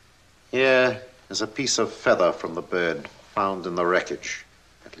 Here is a piece of feather from the bird found in the wreckage.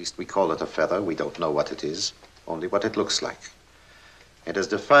 At least we call it a feather. We don't know what it is, only what it looks like. It has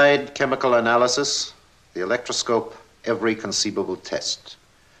defied chemical analysis, the electroscope, every conceivable test.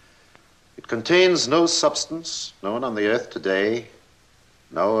 It contains no substance known on the earth today,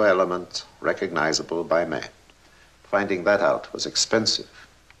 no element recognizable by man. Finding that out was expensive.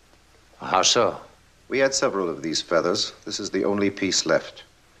 How so? We had several of these feathers. This is the only piece left.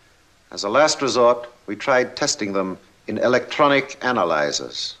 As a last resort, we tried testing them in electronic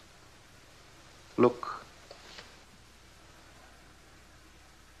analyzers. Look.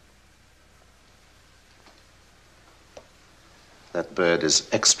 That bird is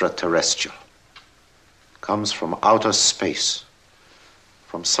extraterrestrial. Comes from outer space.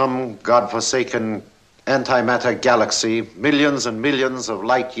 From some godforsaken antimatter galaxy, millions and millions of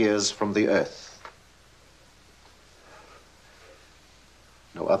light years from the Earth.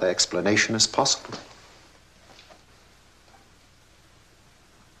 No other explanation is possible.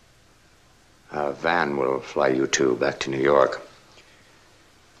 Our van will fly you two back to New York.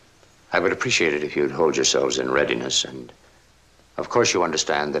 I would appreciate it if you'd hold yourselves in readiness, and of course you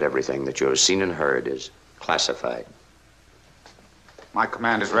understand that everything that you have seen and heard is classified. My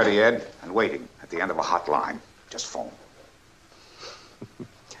command is ready, Ed, and waiting at the end of a hot line. Just phone.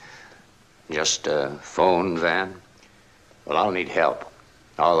 Just a phone, Van? Well, I'll need help.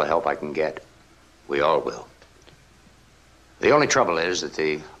 All the help I can get. We all will. The only trouble is that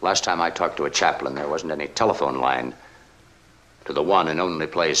the last time I talked to a chaplain, there wasn't any telephone line to the one and only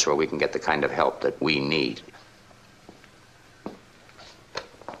place where we can get the kind of help that we need.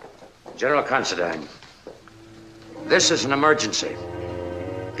 General Considine, this is an emergency.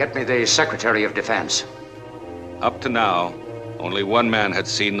 Get me the Secretary of Defense. Up to now, only one man had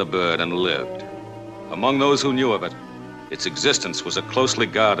seen the bird and lived. Among those who knew of it, its existence was a closely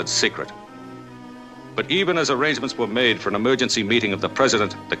guarded secret. But even as arrangements were made for an emergency meeting of the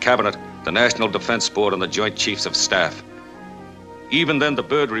President, the Cabinet, the National Defense Board, and the Joint Chiefs of Staff, even then the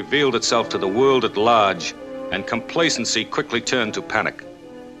bird revealed itself to the world at large, and complacency quickly turned to panic.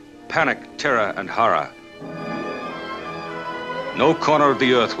 Panic, terror, and horror. No corner of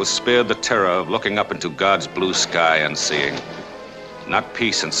the earth was spared the terror of looking up into God's blue sky and seeing not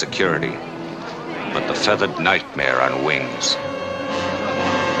peace and security, but the feathered nightmare on wings.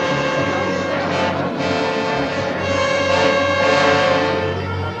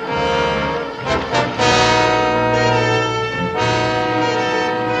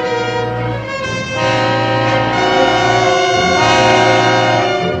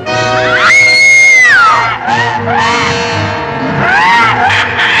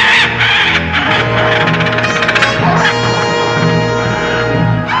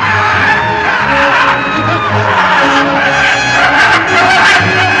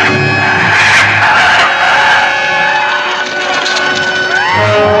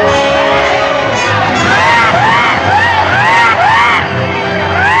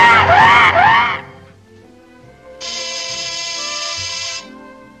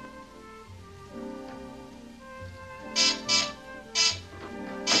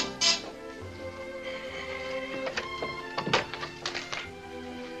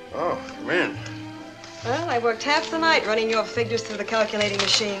 I worked half the night running your figures through the calculating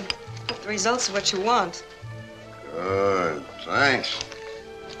machine. Hope the results are what you want. Good. Thanks.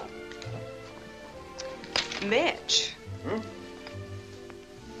 Mitch.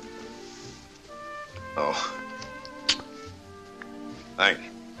 Oh. Thank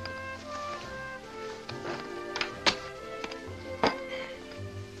you.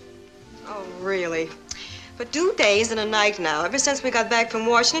 Oh, really? For 2 days and a night now, ever since we got back from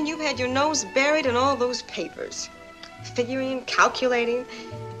Washington, you've had your nose buried in all those papers. Figuring, calculating.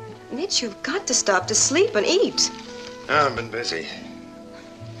 Mitch, you've got to stop to sleep and eat. I've been busy.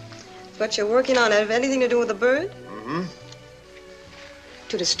 What you're working on have anything to do with the bird? Mm-hmm.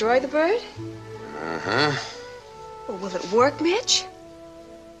 To destroy the bird? Uh-huh. Well, will it work, Mitch?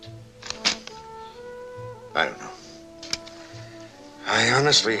 I don't know. I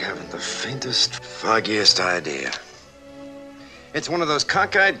honestly haven't the faintest, foggiest idea. It's one of those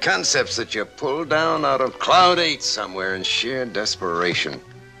cockeyed concepts that you pull down out of Cloud 8 somewhere in sheer desperation.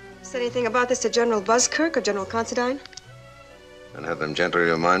 Said anything about this to General Buzzkirk or General Considine? And have them gently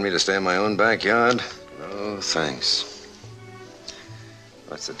remind me to stay in my own backyard? No, thanks.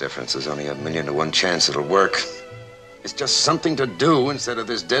 What's the difference? There's only 1,000,000 to 1 chance it'll work. It's just something to do instead of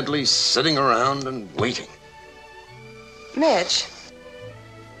this deadly sitting around and waiting. Mitch,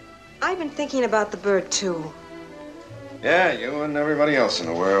 I've been thinking about the bird, too. Yeah, you and everybody else in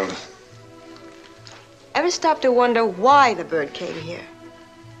the world. Ever stopped to wonder why the bird came here?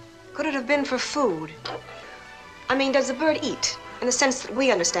 Could it have been for food? I mean, does the bird eat, in the sense that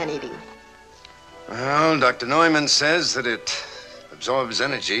we understand eating? Well, Dr. Neumann says that it absorbs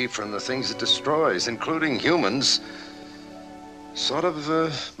energy from the things it destroys, including humans. Sort of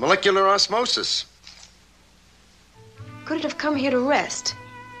molecular osmosis. Could it have come here to rest?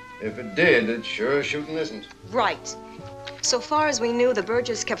 If it did, it sure as shooting isn't. Right. So far as we knew, the bird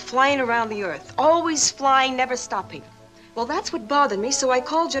just kept flying around the earth. Always flying, never stopping. Well, that's what bothered me, so I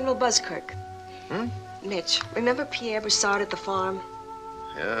called General Buzzkirk. Mitch, remember Pierre Broussard at the farm?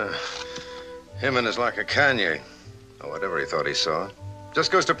 Yeah. Him and his lack of Kanye. Or whatever he thought he saw.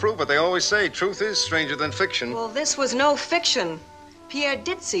 Just goes to prove what they always say. Truth is stranger than fiction. Well, this was no fiction. Pierre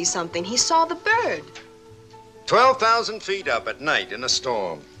did see something. He saw the bird. 12,000 feet up at night in a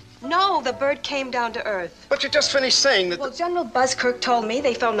storm. No, the bird came down to earth. But you just finished saying that... Well, General Buzzkirk told me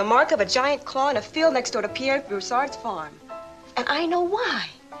they found the mark of a giant claw in a field next door to Pierre Broussard's farm. And I know why.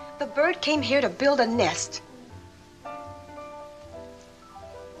 The bird came here to build a nest.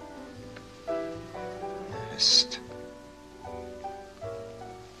 Nest.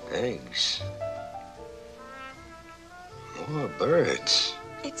 Eggs. More birds.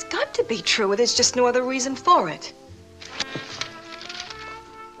 It's got to be true. There's just no other reason for it.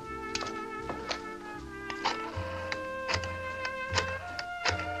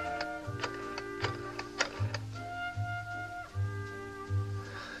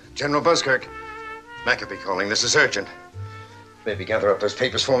 General Buzzkirk. Macabre calling. This is urgent. Maybe gather up those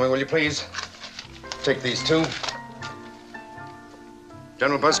papers for me, will you please? Take these two.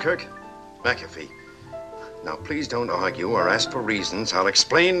 General Buzzkirk, Macabre. Now, please don't argue or ask for reasons. I'll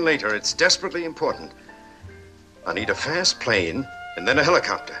explain later. It's desperately important. I need a fast plane and then a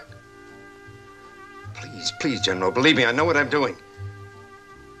helicopter. Please, please, General, believe me, I know what I'm doing.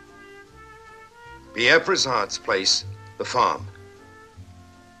 Pierre Broussard's place, the farm.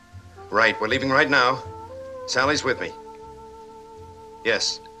 Right, we're leaving right now. Sally's with me.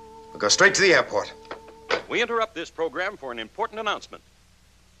 Yes, we'll go straight to the airport. We interrupt this program for an important announcement.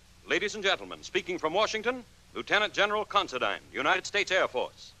 Ladies and gentlemen, speaking from Washington, Lieutenant General Considine, United States Air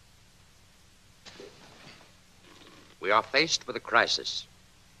Force. We are faced with a crisis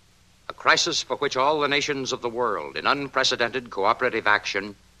for which all the nations of the world, in unprecedented cooperative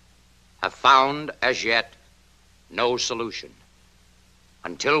action, have found, as yet, no solution.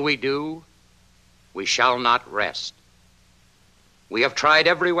 Until we do, we shall not rest. We have tried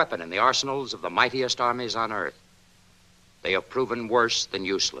every weapon in the arsenals of the mightiest armies on earth. They have proven worse than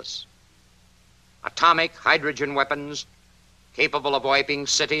useless. Atomic hydrogen weapons, capable of wiping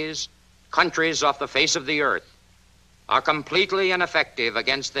cities, countries off the face of the earth, are completely ineffective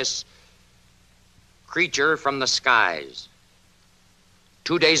against this creature from the skies.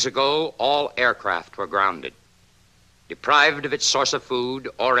 2 days ago, all aircraft were grounded. Deprived of its source of food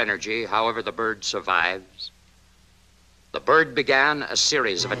or energy, however the bird survives, the bird began a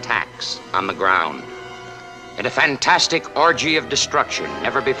series of attacks on the ground in a fantastic orgy of destruction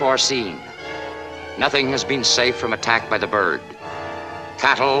never before seen. Nothing has been safe from attack by the bird.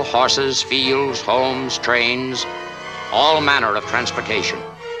 Cattle, horses, fields, homes, trains, all manner of transportation.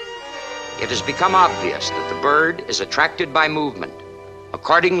 It has become obvious that the bird is attracted by movement.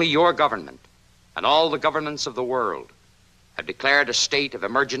 Accordingly, your government and all the governments of the world have declared a state of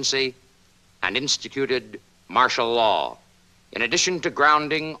emergency and instituted martial law. In addition to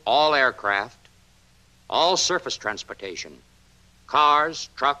grounding all aircraft, all surface transportation, cars,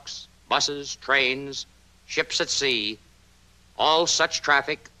 trucks, buses, trains, ships at sea, all such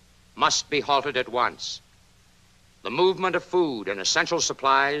traffic must be halted at once. The movement of food and essential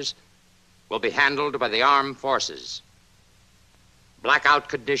supplies will be handled by the armed forces. Blackout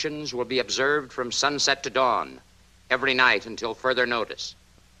conditions will be observed from sunset to dawn, every night until further notice.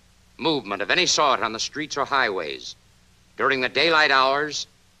 Movement of any sort on the streets or highways during the daylight hours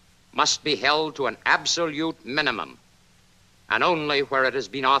must be held to an absolute minimum, and only where it has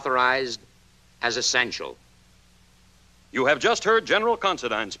been authorized as essential. You have just heard General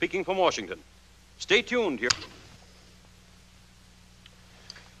Considine speaking from Washington. Stay tuned here.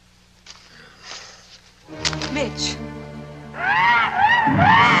 Mitch.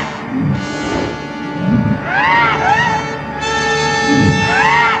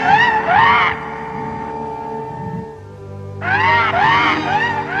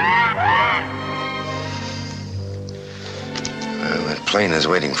 Well, that plane is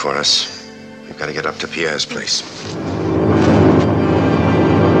waiting for us. We've got to get up to Pierre's place.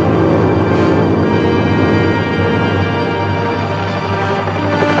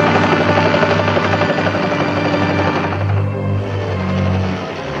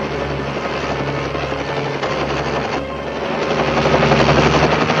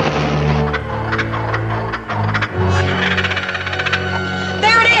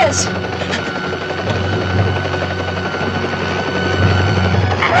 There it is!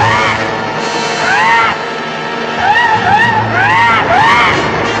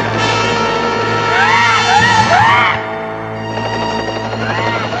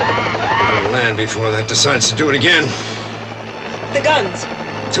 We'll land before that decides to do it again. The guns.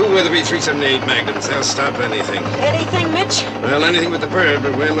 2 Weatherby 378 Magnums. They'll stop anything. Anything, Mitch? Well, anything with the bird,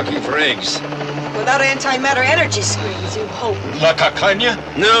 but we're looking for eggs. Without antimatter energy screens, you hope. La cacaña?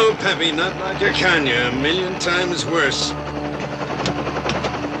 No, Peppy, not like cacaña. A million times worse.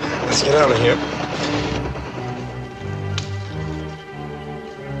 Let's get out of here.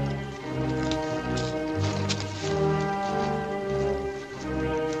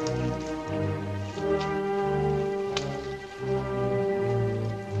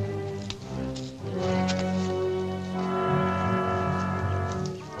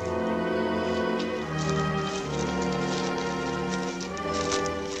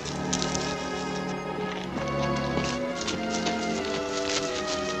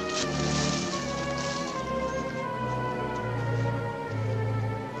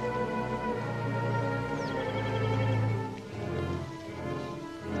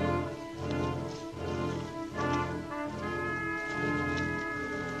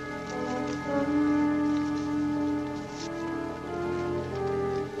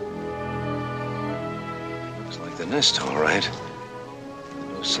 The nest, all right.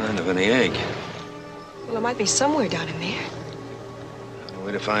 No sign of any egg. Well, it might be somewhere down in there. The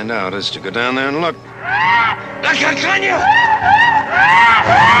way to find out is to go down there and look. La cacaña!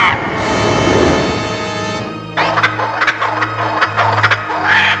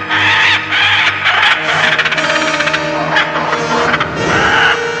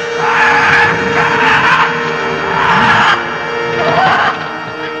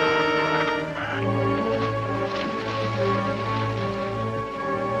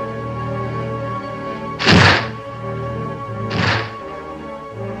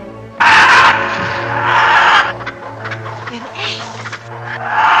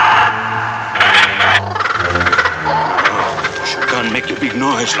 Make your big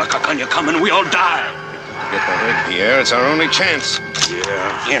noise, La Cacaña coming, we all die. Get that egg, Pierre. It's our only chance.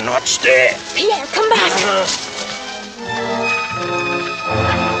 Yeah, you're not scared. Pierre, come back!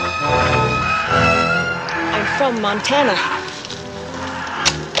 I'm from Montana.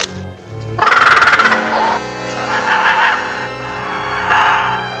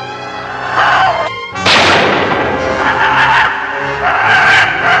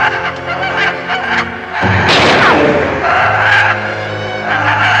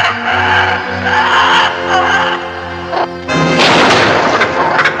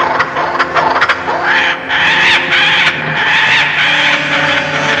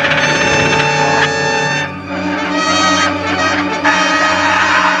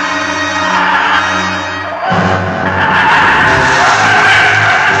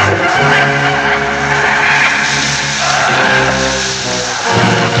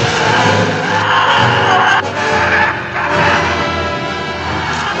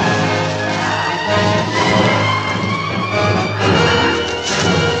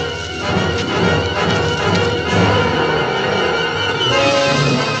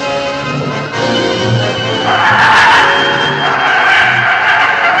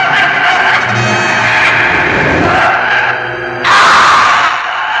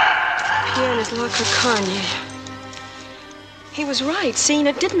 Kanye. He was right. Seeing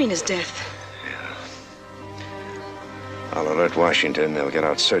it did mean his death. I'll alert Washington. They'll get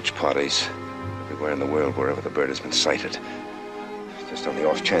out search parties everywhere in the world, wherever the bird has been sighted. Just on the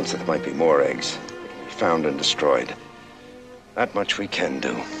off chance that there might be more eggs. Found and destroyed. That much we can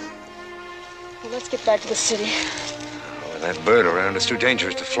do. Well, let's get back to the city. With that bird around, it's too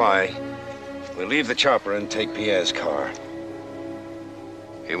dangerous to fly. We'll leave the chopper and take Pierre's car.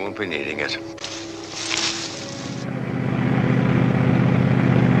 He won't be needing it.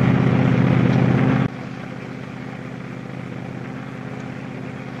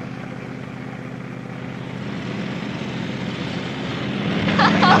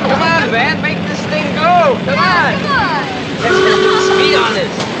 Come on, man, make this thing go. Come on. Let's get some speed on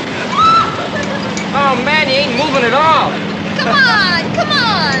this. Oh, man, you ain't moving at all. Come on, come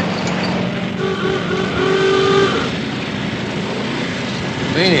on.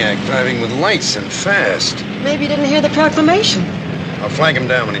 Maniac driving with lights and fast. Maybe he didn't hear the proclamation. I'll flag him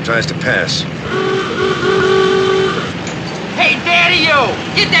down when he tries to pass. Hey, Daddy-o,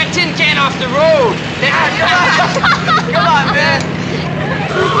 get that tin can off the road. Come on, man.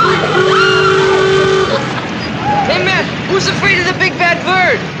 Hey, man, who's afraid of the big bad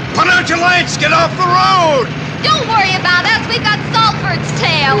bird? Put out your lights! Get off the road! Don't worry about us. We got Saltbird's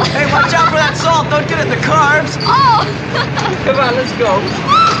tail. Hey, watch out for that salt. Don't get in the carbs. Oh. Come on, let's go.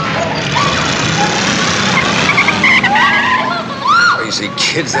 Crazy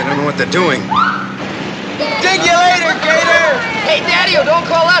kids, they don't know what they're doing. Dig you later, Gator. Hey, Daddy-o, don't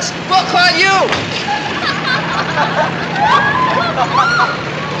call us. We'll call you.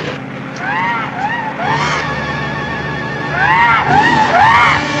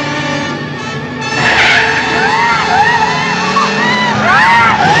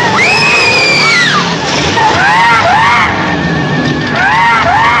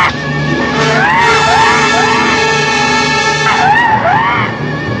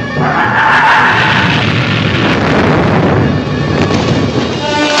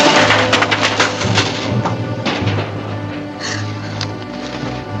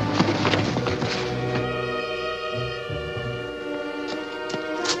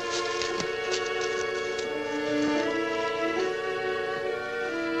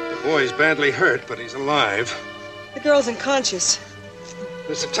 Boy's badly hurt, but he's alive. The girl's unconscious.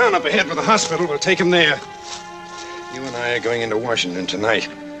 There's a town up ahead with a hospital. We'll take him there. You and I are going into Washington tonight.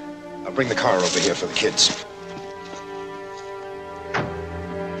 I'll bring the car over here for the kids.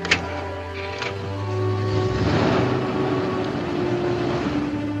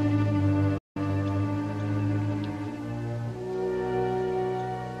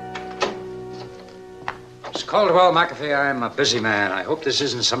 Mr. Caldwell, McAfee, I'm a busy man. I hope this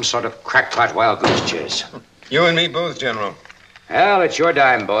isn't some sort of crackpot wild goose chase. You and me both, General. Well, it's your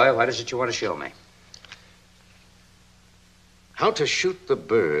dime, boy. What is it you want to show me? How to shoot the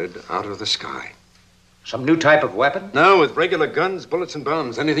bird out of the sky. Some new type of weapon? No, with regular guns, bullets, and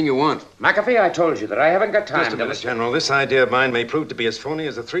bombs. Anything you want. McAfee, I told you that I haven't got time Just a minute, General. This idea of mine may prove to be as phony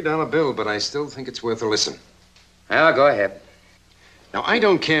as a $3 bill, but I still think it's worth a listen. Well, go ahead. Now, I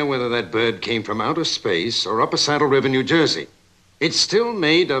don't care whether that bird came from outer space or Upper Saddle River, New Jersey. It's still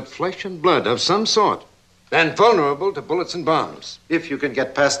made of flesh and blood of some sort, and vulnerable to bullets and bombs. If you can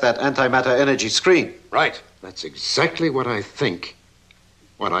get past that antimatter energy screen. Right. That's exactly what I think.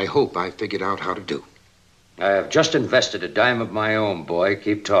 What I hope I figured out how to do. I have just invested a dime of my own, boy.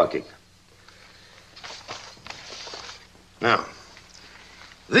 Keep talking. Now,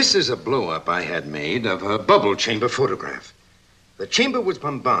 this is a blow-up I had made of a bubble chamber photograph. The chamber was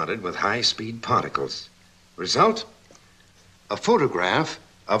bombarded with high-speed particles. Result? A photograph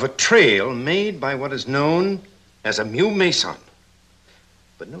of a trail made by what is known as a mu meson.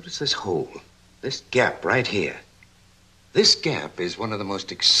 But notice this hole, this gap right here. This gap is one of the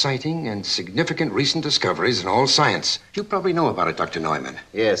most exciting and significant recent discoveries in all science. You probably know about it, Dr. Neumann.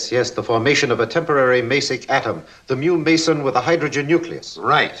 Yes, the formation of a temporary mesic atom, the mu meson with a hydrogen nucleus.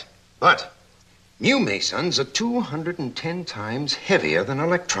 Right, but mu mesons are 210 times heavier than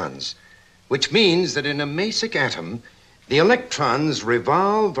electrons, which means that in a mesic atom, the electrons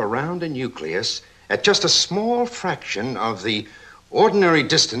revolve around a nucleus at just a small fraction of the ordinary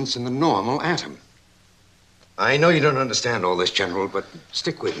distance in the normal atom. I know you don't understand all this, General, but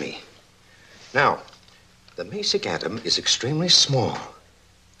stick with me. Now, the mesic atom is extremely small.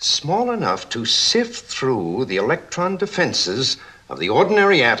 Small enough to sift through the electron defenses of the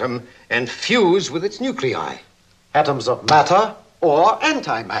ordinary atom and fuse with its nuclei. Atoms of matter or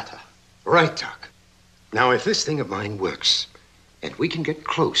antimatter. Right, Doc. Now, if this thing of mine works, and we can get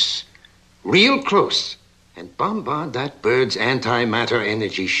close, real close, and bombard that bird's antimatter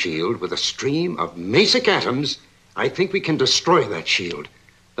energy shield with a stream of Masic atoms, I think we can destroy that shield.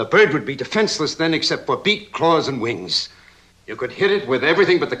 The bird would be defenseless then except for beak, claws, and wings. You could hit it with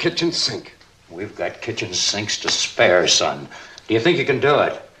everything but the kitchen sink. We've got kitchen sinks to spare, son. Do you think you can do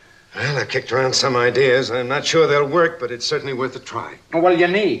it? Well, I've kicked around some ideas. I'm not sure they'll work, but it's certainly worth a try. Well, you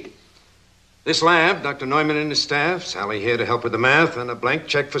need. This lab, Dr. Neumann and his staff, Sally here to help with the math, and a blank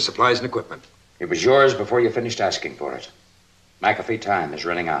check for supplies and equipment. It was yours before you finished asking for it. McAfee time is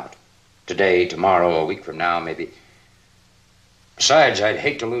running out. Today, tomorrow, a week from now, maybe. Besides, I'd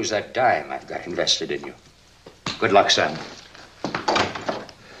hate to lose that dime I've got invested in you. Good luck, son.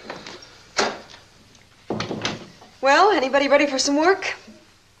 Well, anybody ready for some work?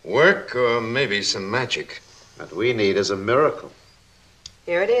 Work or maybe some magic. What we need is a miracle.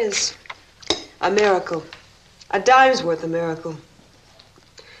 Here it is. A miracle. A dime's worth of miracle.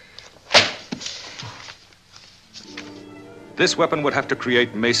 This weapon would have to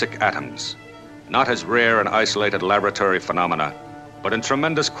create Masic atoms, not as rare and isolated laboratory phenomena, but in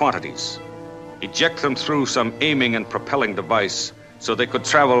tremendous quantities. Eject them through some aiming and propelling device so they could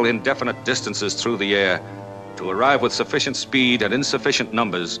travel indefinite distances through the air to arrive with sufficient speed and insufficient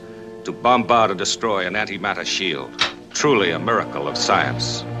numbers to bombard and destroy an antimatter shield. Truly a miracle of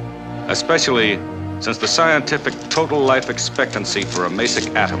science. Especially since the scientific total life expectancy for a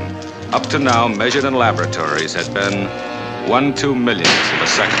Masic atom, up to now measured in laboratories, had been 1/2 millionth of a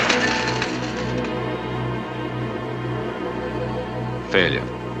second. Failure.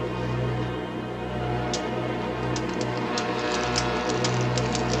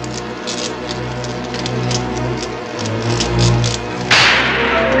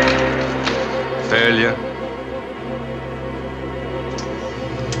 Failure.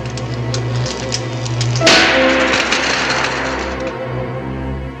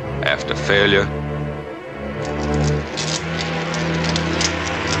 After failure.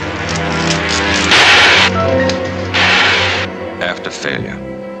 After failure.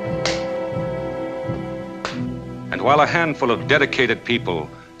 And while a handful of dedicated people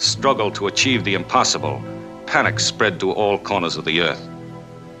struggled to achieve the impossible, panic spread to all corners of the earth.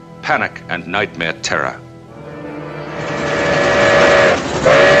 Panic and nightmare terror.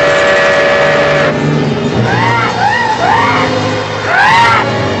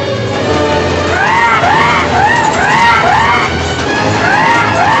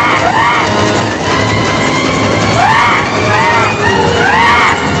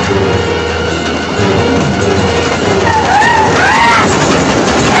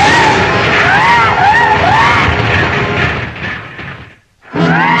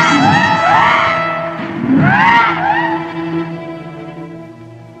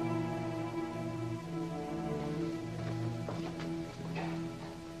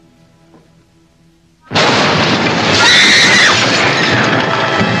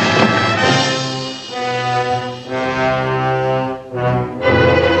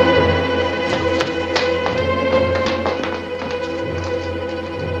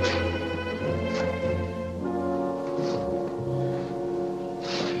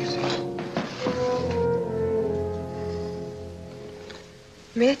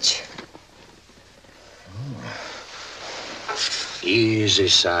 Mitch? Easy,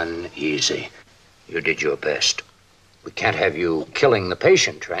 son, easy. You did your best. We can't have you killing the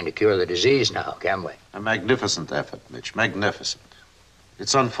patient trying to cure the disease now, can we? A magnificent effort, Mitch. Magnificent.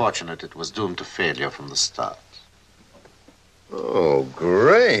 It's unfortunate it was doomed to failure from the start. Oh,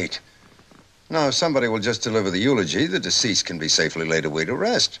 great. Now, if somebody will just deliver the eulogy, the deceased can be safely laid away to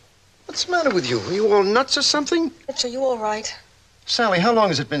rest. What's the matter with you? Are you all nuts or something? Mitch, are you all right? Sally, how long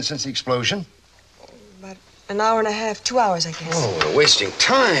has it been since the explosion? About an hour and a half, 2 hours, I guess. Oh, we're wasting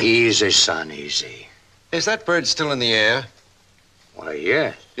time. Easy, son, easy. Is that bird still in the air? Why,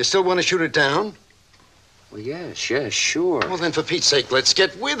 yes. You still want to shoot it down? Well, yes, sure. Well, then, for Pete's sake, let's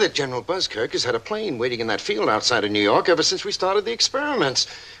get with it. General Buzzkirk has had a plane waiting in that field outside of New York ever since we started the experiments.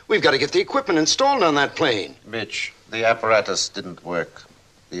 We've got to get the equipment installed on that plane. Mitch, the apparatus didn't work.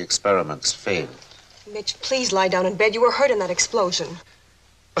 The experiments failed. Mitch, please lie down in bed. You were hurt in that explosion.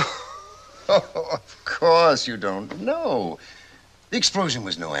 Oh, of course you don't know. The explosion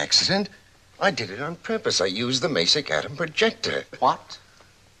was no accident. I did it on purpose. I used the Masic atom projector. What?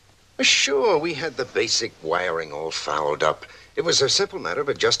 Sure, we had the basic wiring all fouled up. It was a simple matter of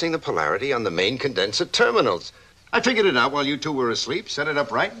adjusting the polarity on the main condenser terminals. I figured it out while you two were asleep, set it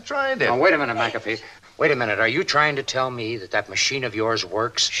up right, and tried it. Now, wait a minute, McAfee. Wait a minute. Are you trying to tell me that that machine of yours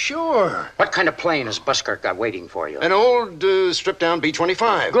works? Sure. What kind of plane has Buskirk got waiting for you? An old, stripped-down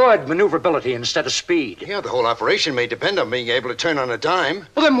B-25. Good. Maneuverability instead of speed. Yeah, the whole operation may depend on being able to turn on a dime.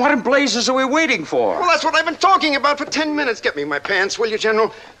 Well, then what in blazes are we waiting for? Well, that's what I've been talking about for 10 minutes. Get me my pants, will you,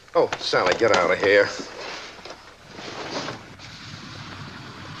 General? Oh, Sally, get out of here.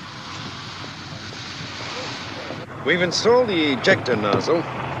 We've installed the ejector nozzle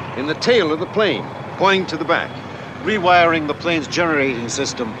in the tail of the plane, pointing to the back. Rewiring the plane's generating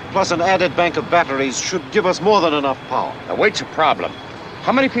system, plus an added bank of batteries, should give us more than enough power. Now, weight's a problem.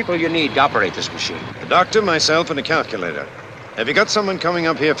 How many people you need to operate this machine? A doctor, myself, and a calculator. Have you got someone coming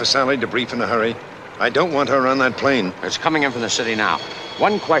up here for Sally to brief in a hurry? I don't want her on that plane. It's coming in from the city now.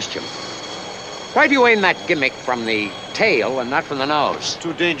 One question. Why do you aim that gimmick from the tail and not from the nose?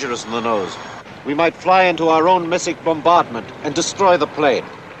 Too dangerous in the nose. We might fly into our own missile bombardment and destroy the plane.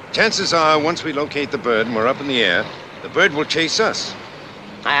 Chances are, once we locate the bird and we're up in the air, the bird will chase us.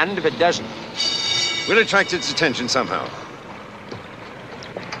 And if it doesn't? We'll attract its attention somehow.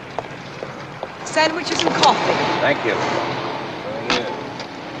 Sandwiches and coffee. Thank you.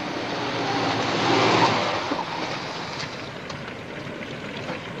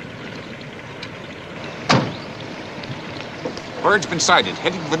 Bird's been sighted,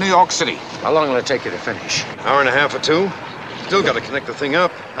 heading to New York City. How long will it take you to finish? Hour and a half or two. Still got to connect the thing up.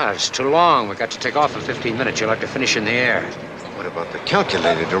 Ah, it's too long. We got to take off in 15 minutes. You'll have to finish in the air. What about the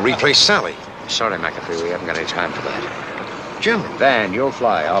calculator to replace Sally? Sorry, McAfee, we haven't got any time for that. General. Van, you'll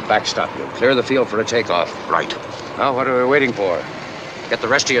fly. I'll backstop you. Clear the field for a takeoff. Right. Well, what are we waiting for? Get the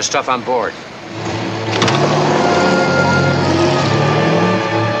rest of your stuff on board.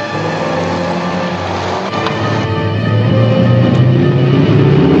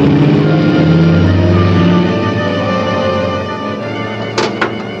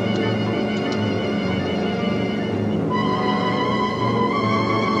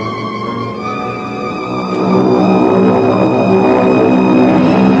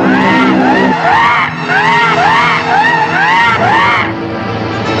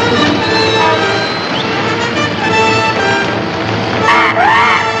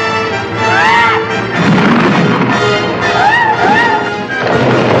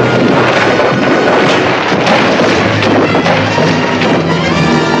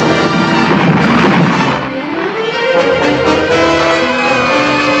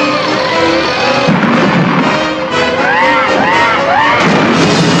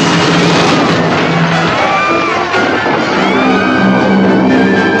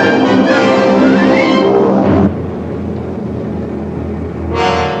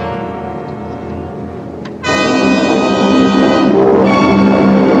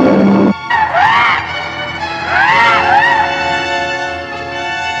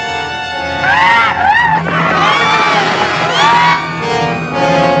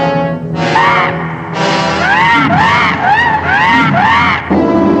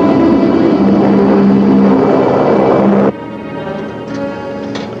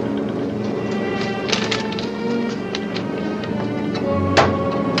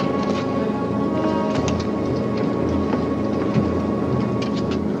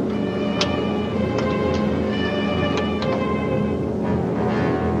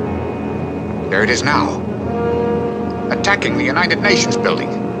 There it is now. Attacking the United Nations building.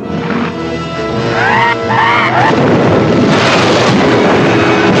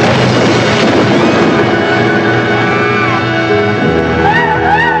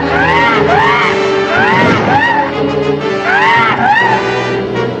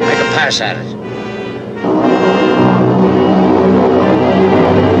 Make a pass at it.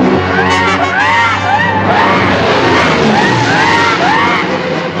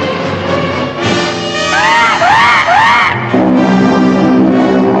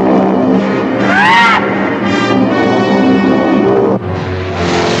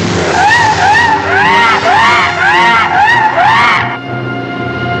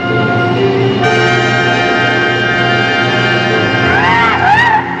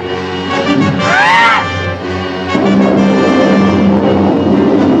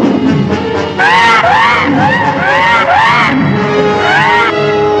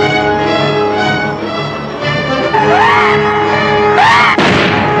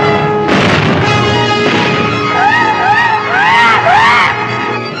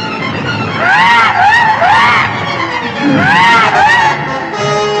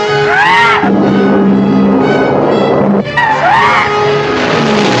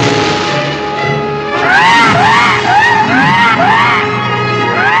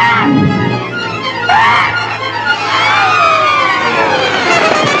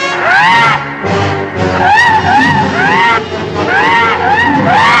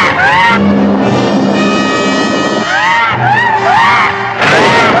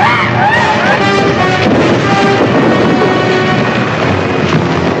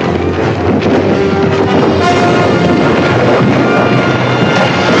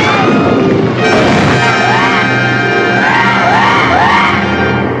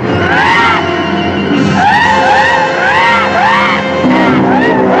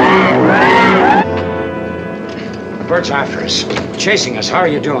 bird's after us. Chasing us. How are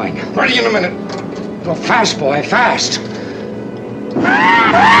you doing? Ready in a minute. Go fast, boy, fast.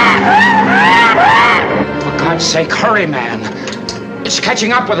 For God's sake, hurry, man. It's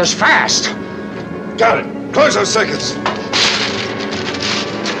catching up with us fast. Got it. Close those circuits.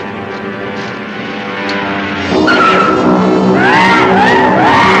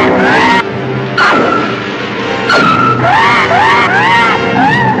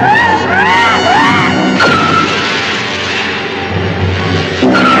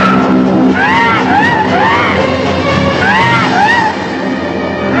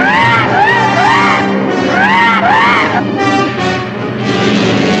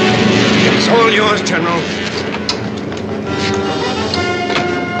 It's all yours, General.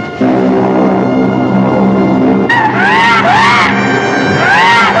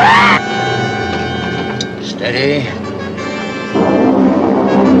 Steady.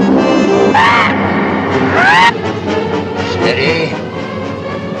 Steady.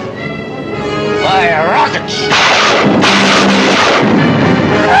 Fire rockets!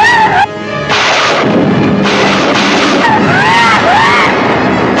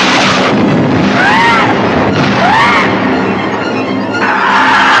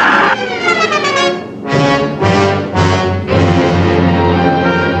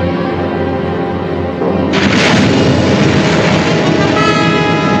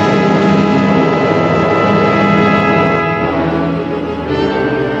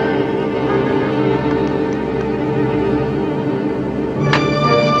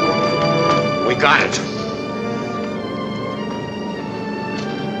 We got it.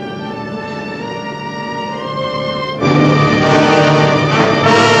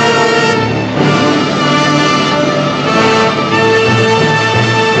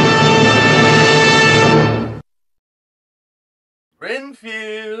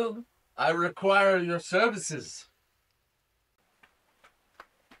 Renfield, I require your services.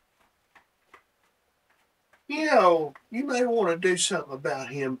 You know, you may want to do something about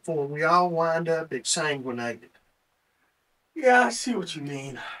him before we all wind up exsanguinated. Yeah, I see what you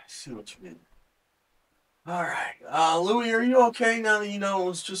mean. All right. Louis, are you okay now that you know it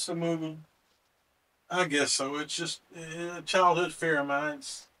was just a movie? I guess so. It's just a childhood fear of mine.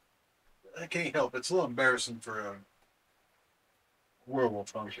 I can't help it. It's a little embarrassing for a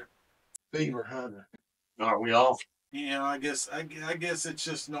werewolf hunter. Beaver hunter. Aren't we all? Yeah, I guess it's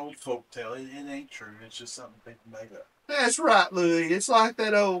just an old folk tale. It ain't true. It's just something people make up. That's right, Louis. It's like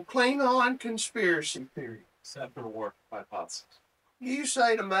that old Klingon conspiracy theory. Except for the work hypothesis. You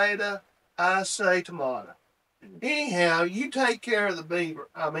say tomato, I say tomato. Anyhow, you take care of the beaver.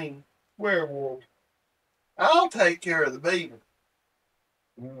 Werewolf. I'll take care of the beaver.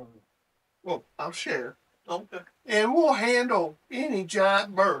 Well, I'll share. Okay. And we'll handle any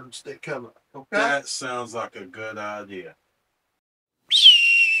giant birds that come up. Okay? That sounds like a good idea.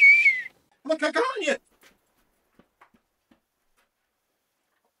 Look, I got you.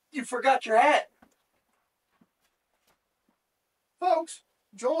 You forgot your hat. Folks,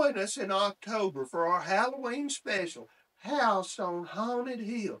 join us in October for our Halloween special, House on Haunted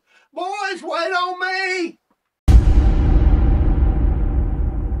Hill. Boys, wait on me!